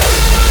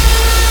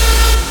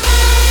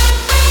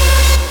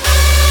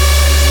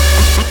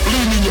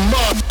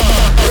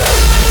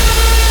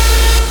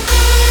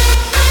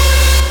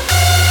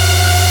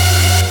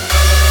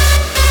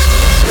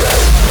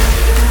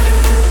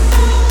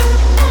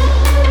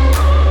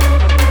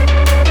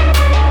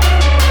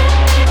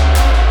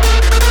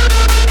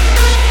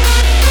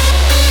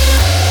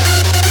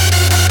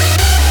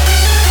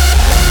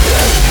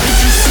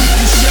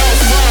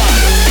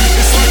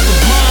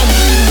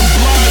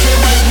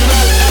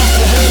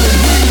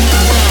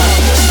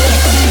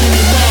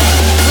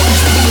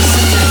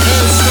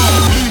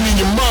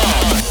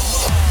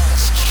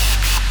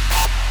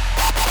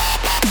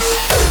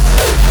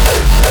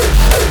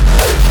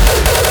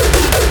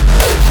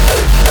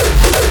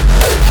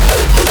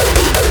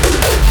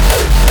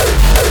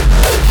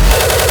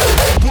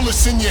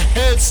 bullets in your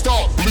head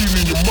start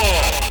bleeding your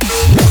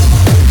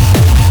mind.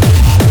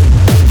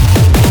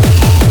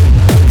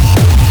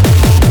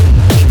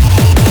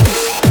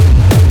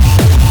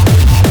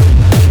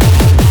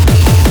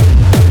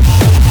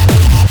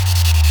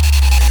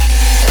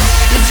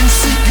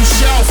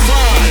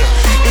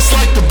 It's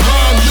like the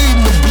blind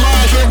leading the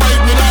blind. Can't wait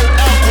without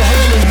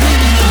alcohol and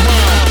weed in your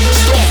mind.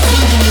 Start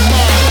bleeding your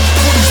mind.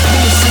 Put these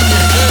bullets in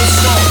your head,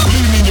 start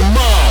bleeding your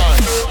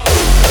mind.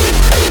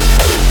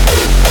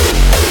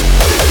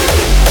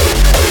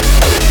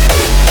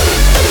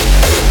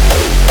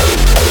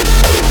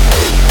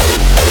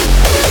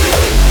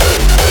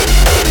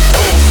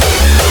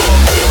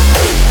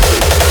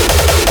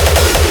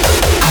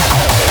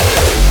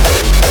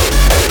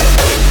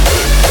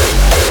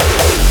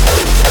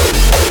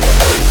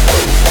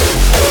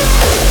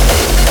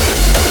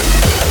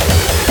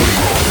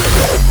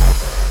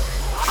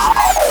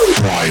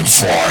 Prime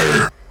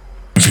Fire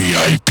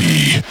VIP.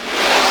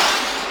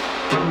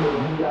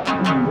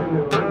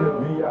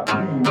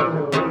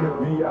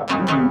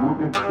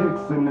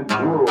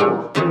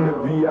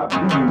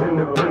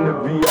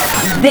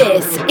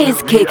 This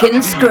is Kick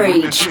and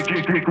Screech.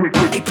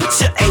 Hey, put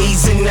your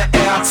A's in the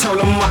air, turn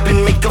them up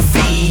and make a V.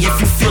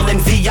 If you feeling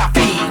VIP,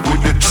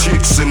 With the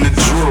chicks and the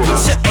drugs.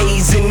 put your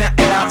A's in the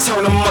air,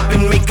 turn them up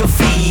and make a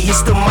V.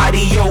 It's the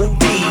mighty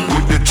OD.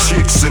 With the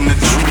chicks and the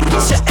Put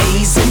drugs. your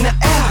A's in the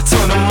air,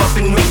 turn them up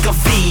and make a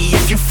V.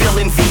 If you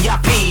feeling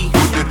VIP,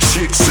 With the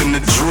chicks and the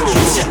put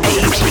drugs. your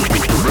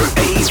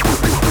A's.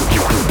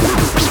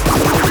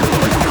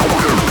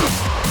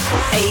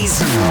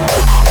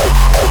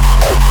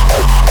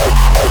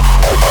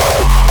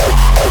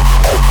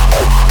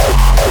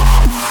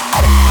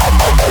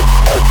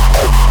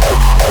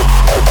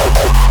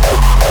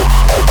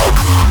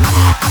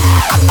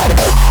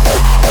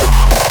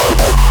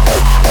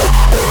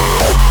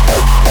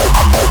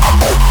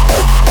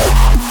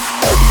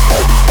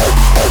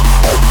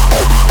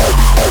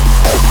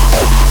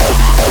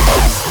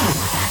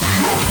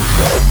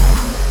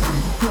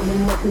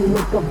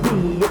 Make a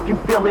V if you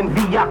feeling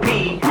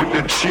VIP. With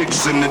the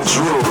chicks and the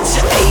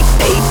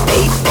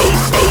drugs.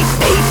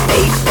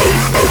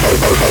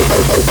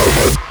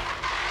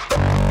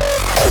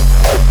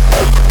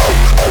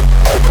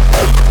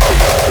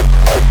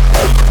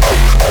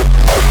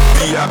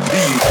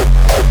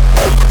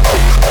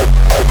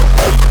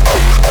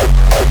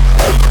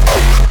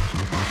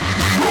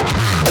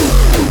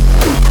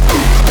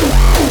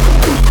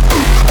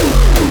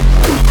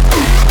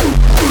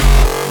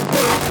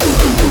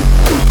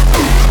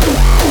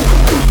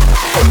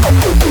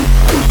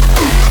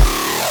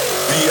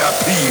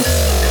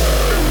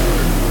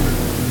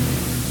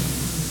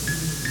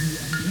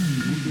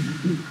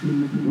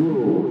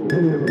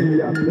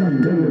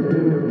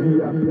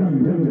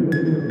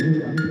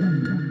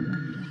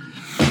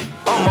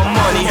 I'm a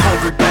money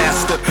hungry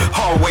bastard,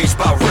 always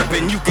about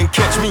ripping. You can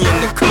catch me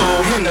in the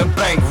club, in the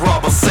bank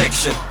robber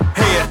section.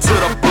 Head to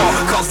the bar,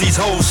 cause these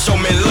hoes show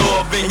me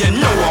love, and you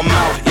know I'm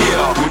out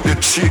here With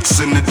the chicks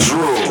and the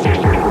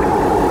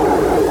drugs.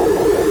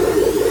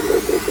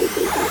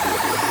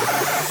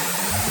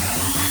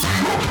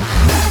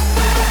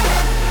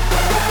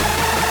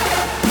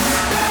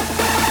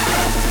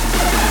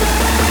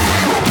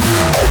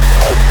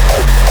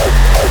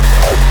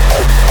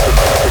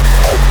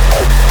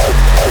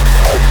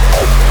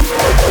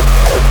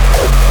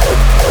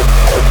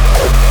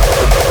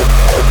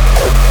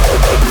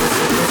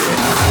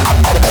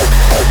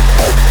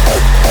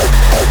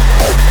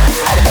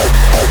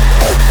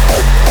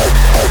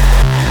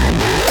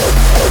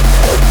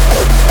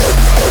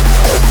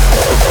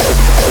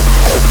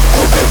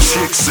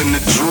 Chicks and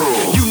the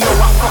drugs. You know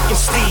I fucking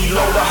steal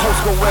on the hoes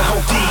go where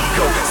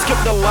Hodigo. Skip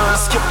the line,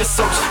 skip the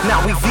search, now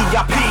we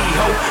VIP,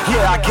 ho.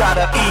 Yeah, I got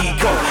an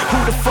ego. Who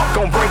the fuck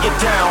gon' bring it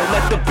down?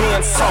 Let the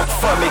band talk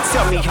for me,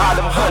 tell me how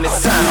them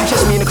hundreds sound.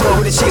 Catch me in the club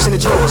with the chicks and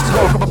the drawers.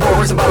 Blowing couple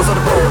boys and bottles of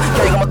the roll.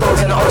 Gang on my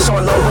thugs and the other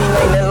showing low. We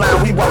ain't in line,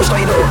 we walk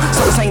straight up.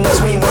 So this ain't us,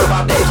 we ain't worried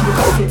about that. Keep a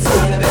cold 15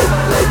 in the bed, but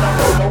the legs don't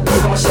roll. No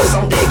beef on my shit's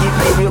on deck. Get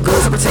paid real good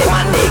to protect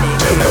my neck.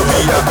 And the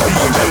VIP,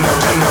 and the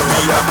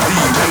VIP,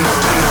 and the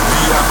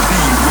VIP.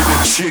 With the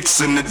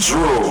chicks and the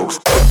drugs.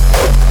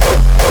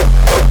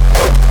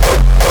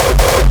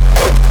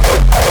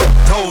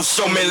 Hoes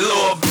show me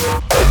love.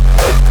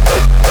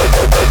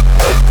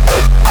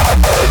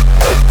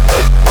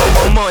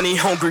 I'm a money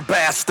hungry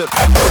bastard.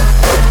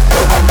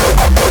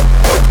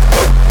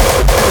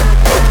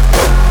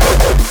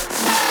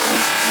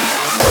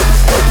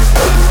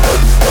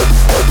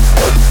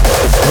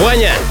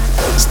 Ваня,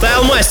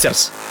 Style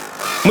Masters.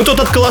 Мы тут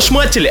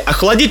отколошматили,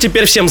 охлади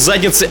теперь всем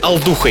задницы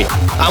алдухой.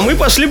 А мы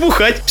пошли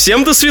бухать.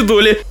 Всем до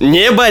свидули.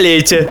 Не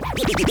болейте.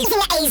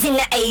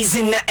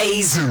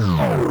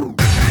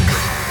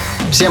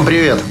 Всем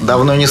привет!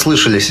 Давно не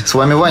слышались. С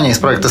вами Ваня из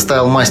проекта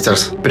Style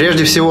Masters.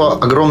 Прежде всего,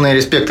 огромные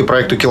респекты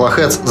проекту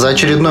Kiloheads за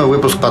очередной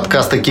выпуск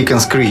подкаста Kick and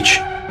Screech.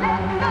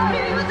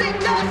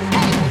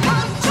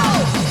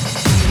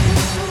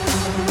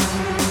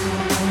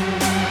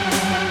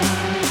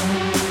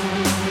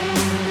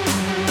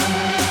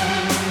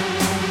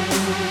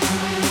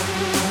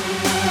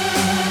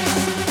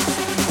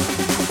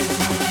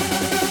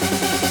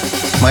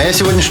 Моя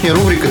сегодняшняя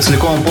рубрика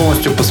целиком и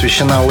полностью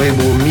посвящена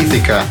лейблу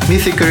Mythica.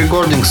 Mythica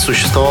Recordings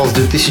существовал с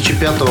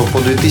 2005 по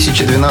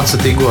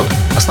 2012 год.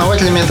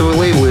 Основателями этого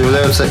лейбла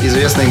являются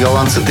известные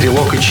голландцы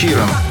Trelok и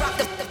Чирен.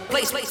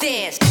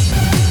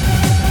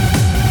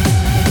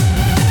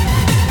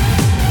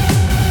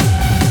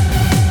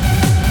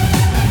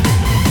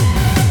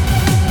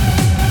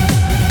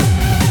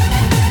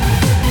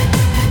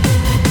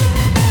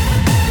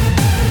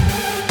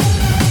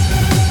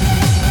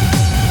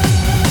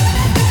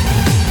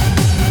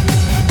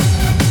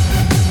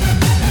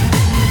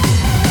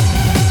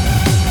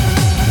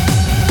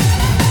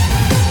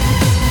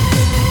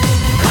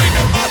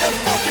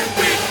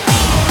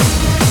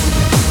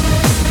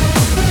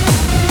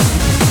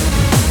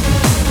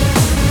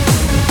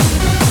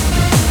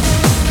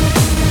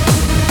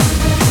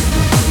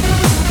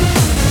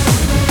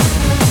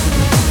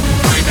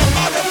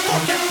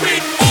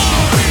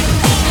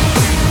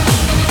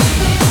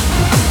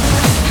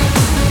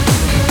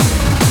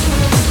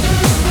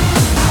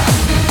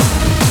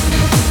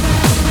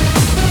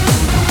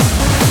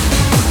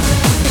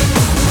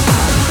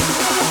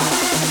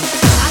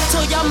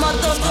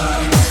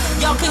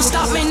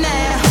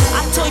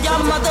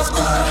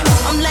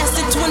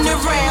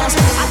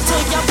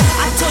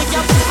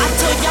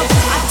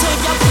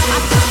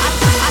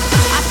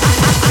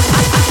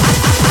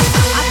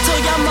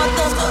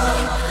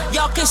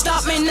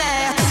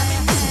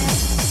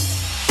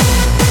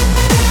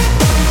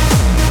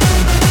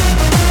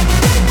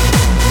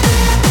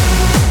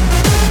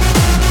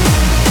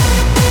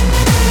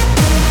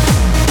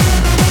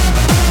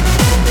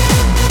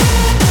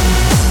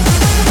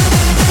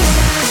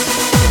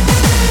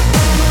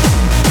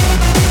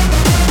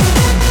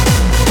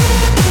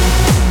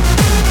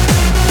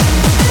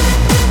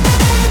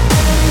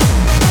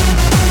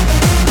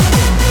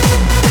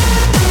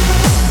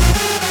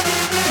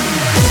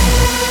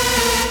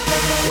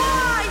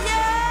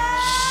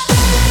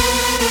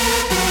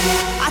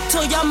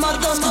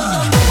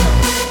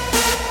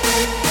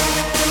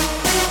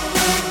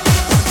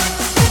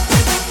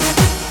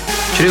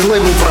 Через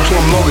лейбл прошло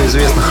много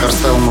известных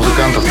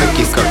хардстайл-музыкантов,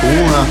 таких как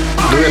Luna,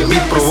 дуэт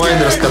Beat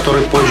Providers,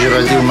 который позже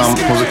родил нам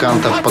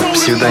музыкантов под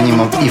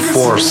псевдонимом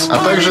E-Force,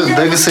 а также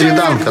Dega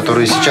Seridan,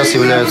 которые сейчас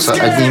являются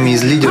одними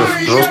из лидеров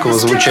жесткого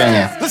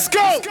звучания.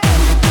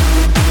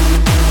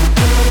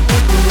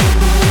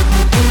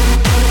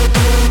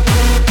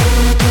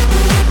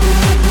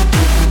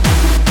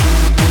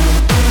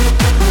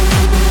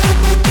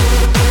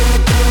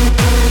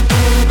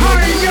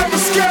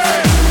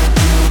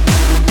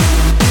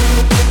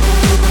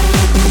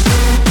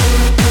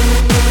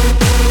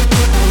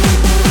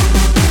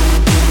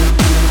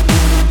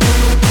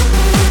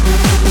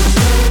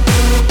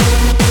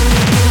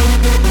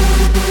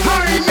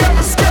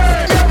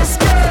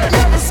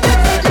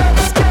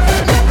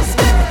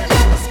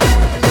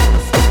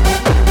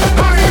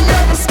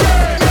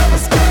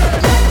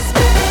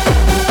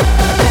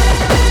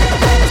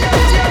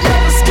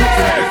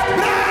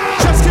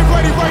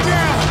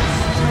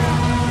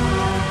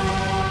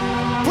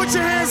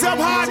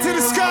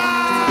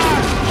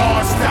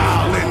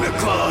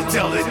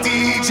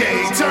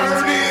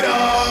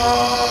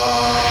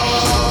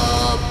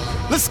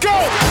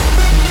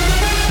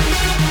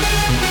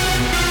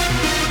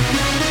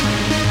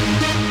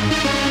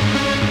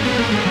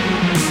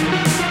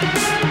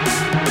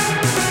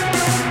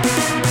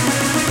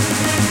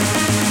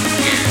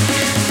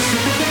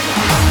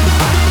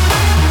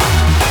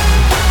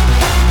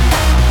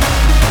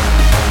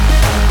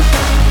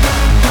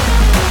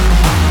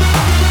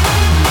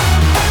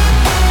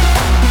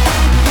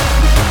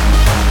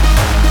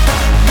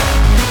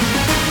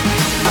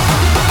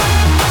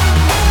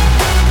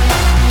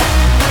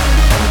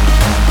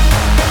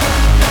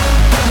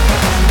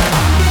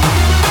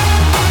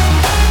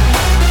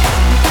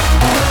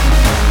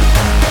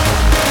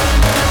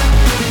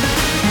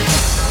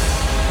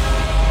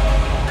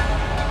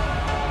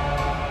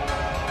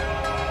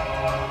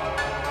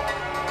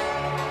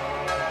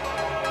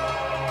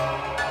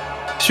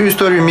 Всю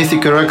историю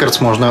Mythica Records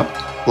можно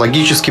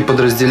логически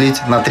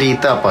подразделить на 3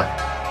 этапа.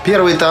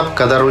 Первый этап,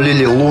 когда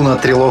рулили Luna,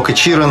 Trelok и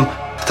Чирен.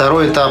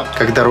 Второй этап,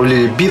 когда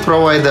рулили Beat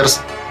Providers.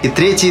 И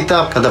третий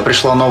этап, когда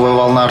пришла новая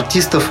волна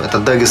артистов, это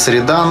Dega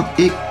Seridan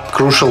и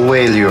Crucial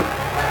Value.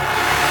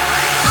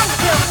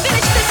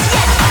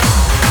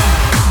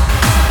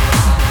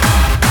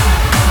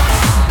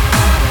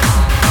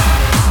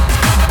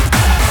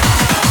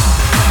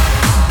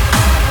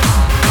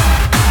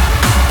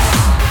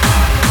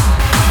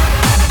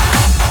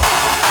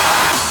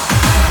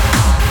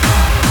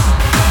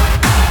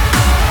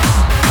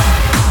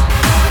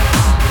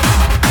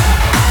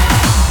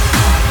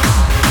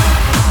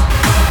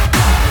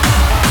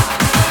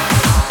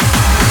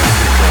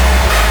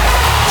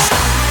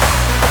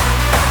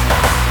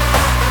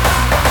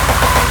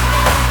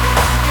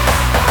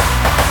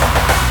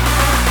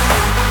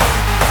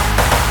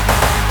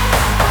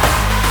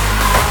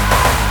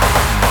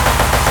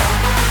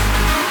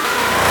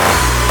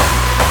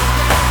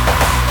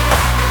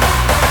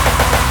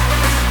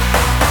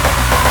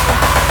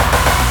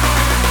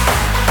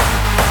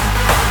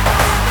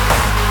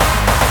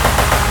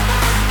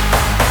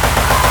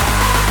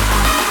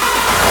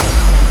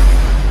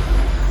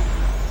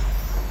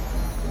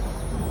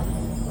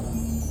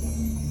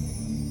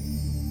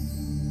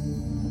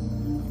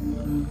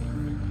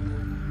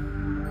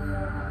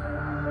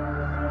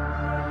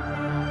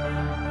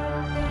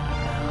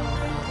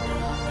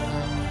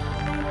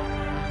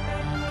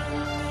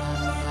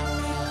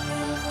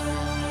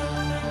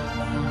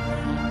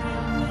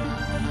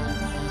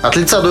 От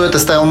лица дуэта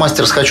Style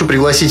Masters хочу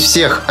пригласить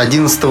всех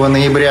 11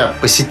 ноября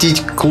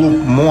посетить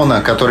клуб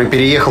 «Моно», который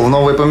переехал в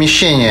новое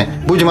помещение.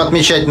 Будем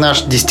отмечать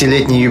наш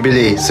 10-летний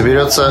юбилей.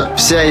 Соберется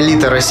вся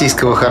элита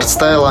российского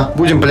хардстайла.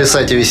 Будем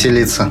плясать и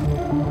веселиться.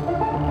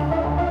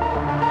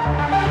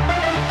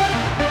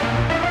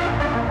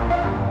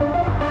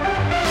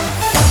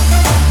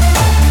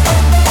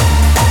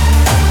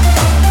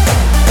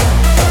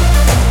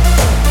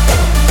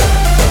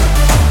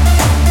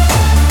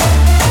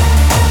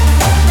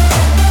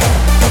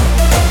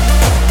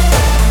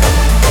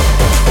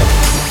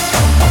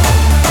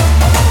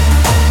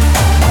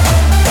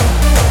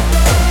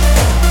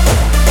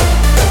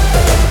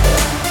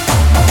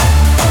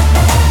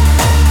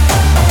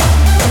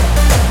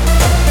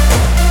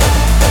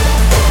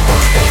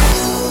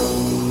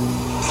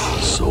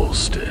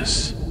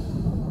 Solstice.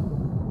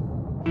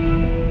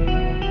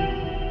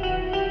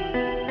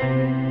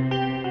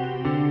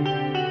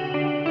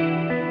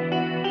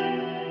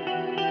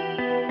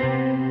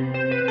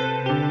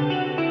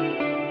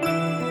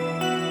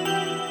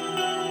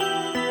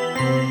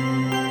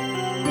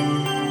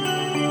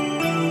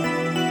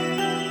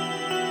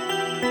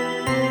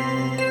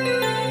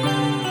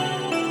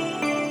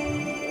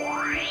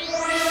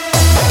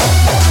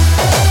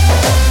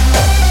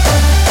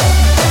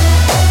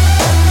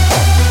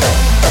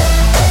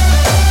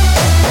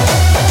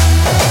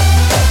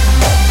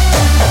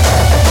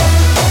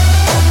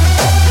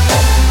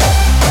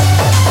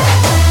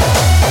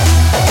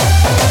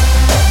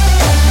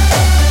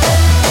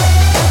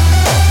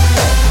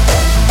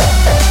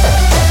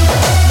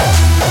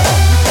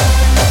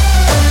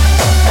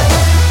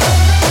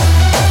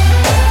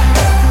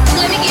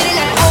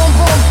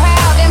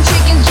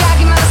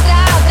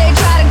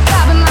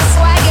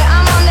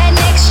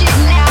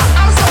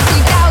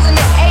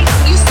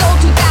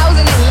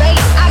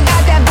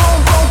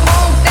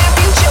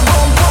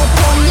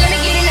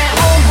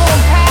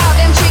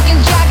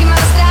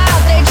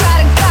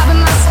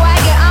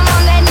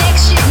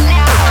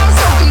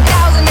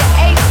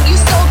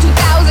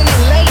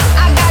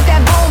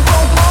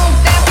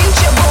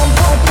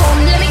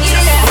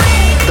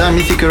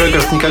 Mythic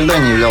Records никогда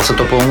не являлся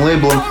топовым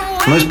лейблом,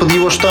 но из-под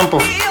его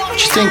штампов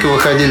частенько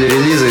выходили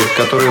релизы,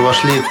 которые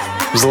вошли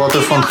в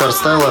золотой фонд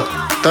хардстайла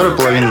второй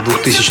половины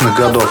 2000-х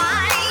годов.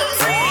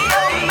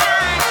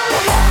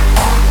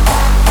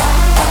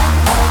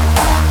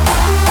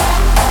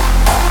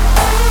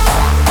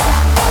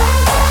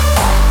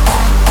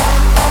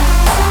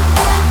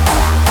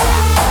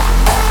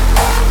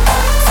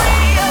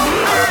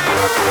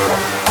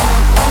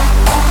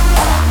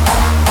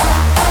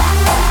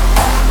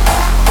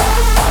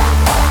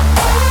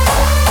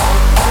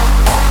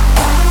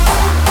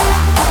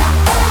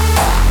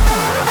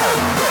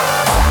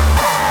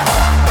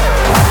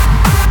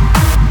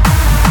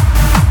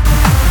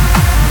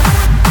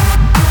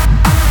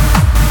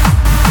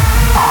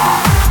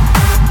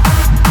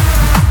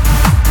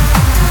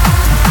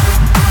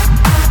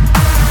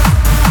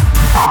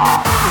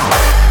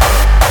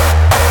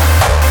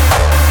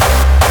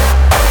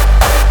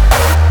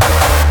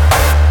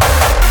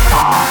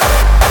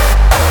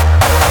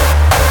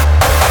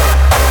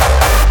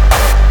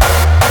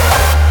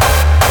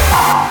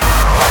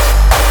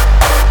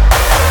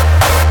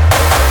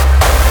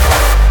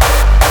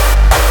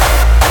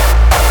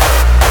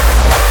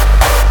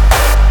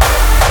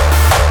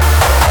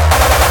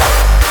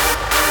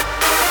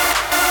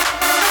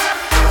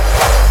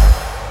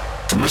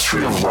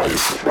 Mystery of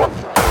life.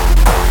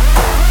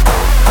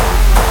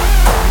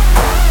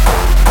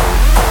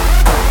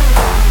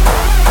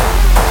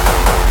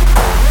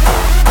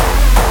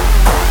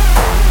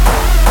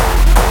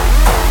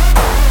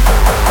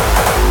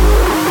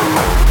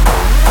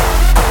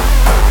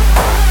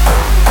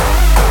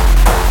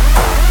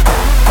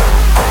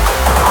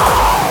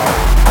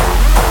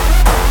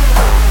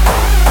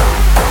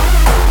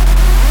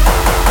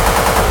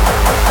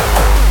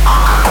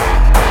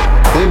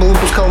 Лейбл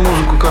выпускал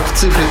музыку как в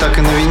цифре, так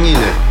и на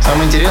виниле.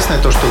 Самое интересное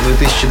то, что в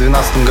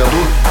 2012 году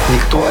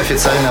никто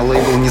официально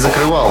лейбл не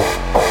закрывал.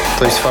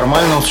 То есть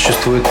формально он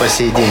существует по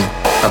сей день.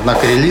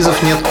 Однако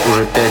релизов нет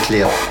уже 5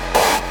 лет.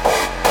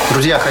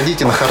 Друзья,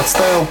 ходите на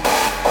хардстайл.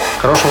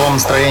 Хорошего вам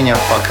настроения.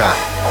 Пока.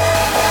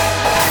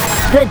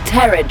 The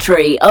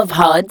territory of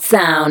hard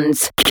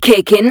sounds.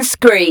 Kick and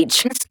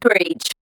screech.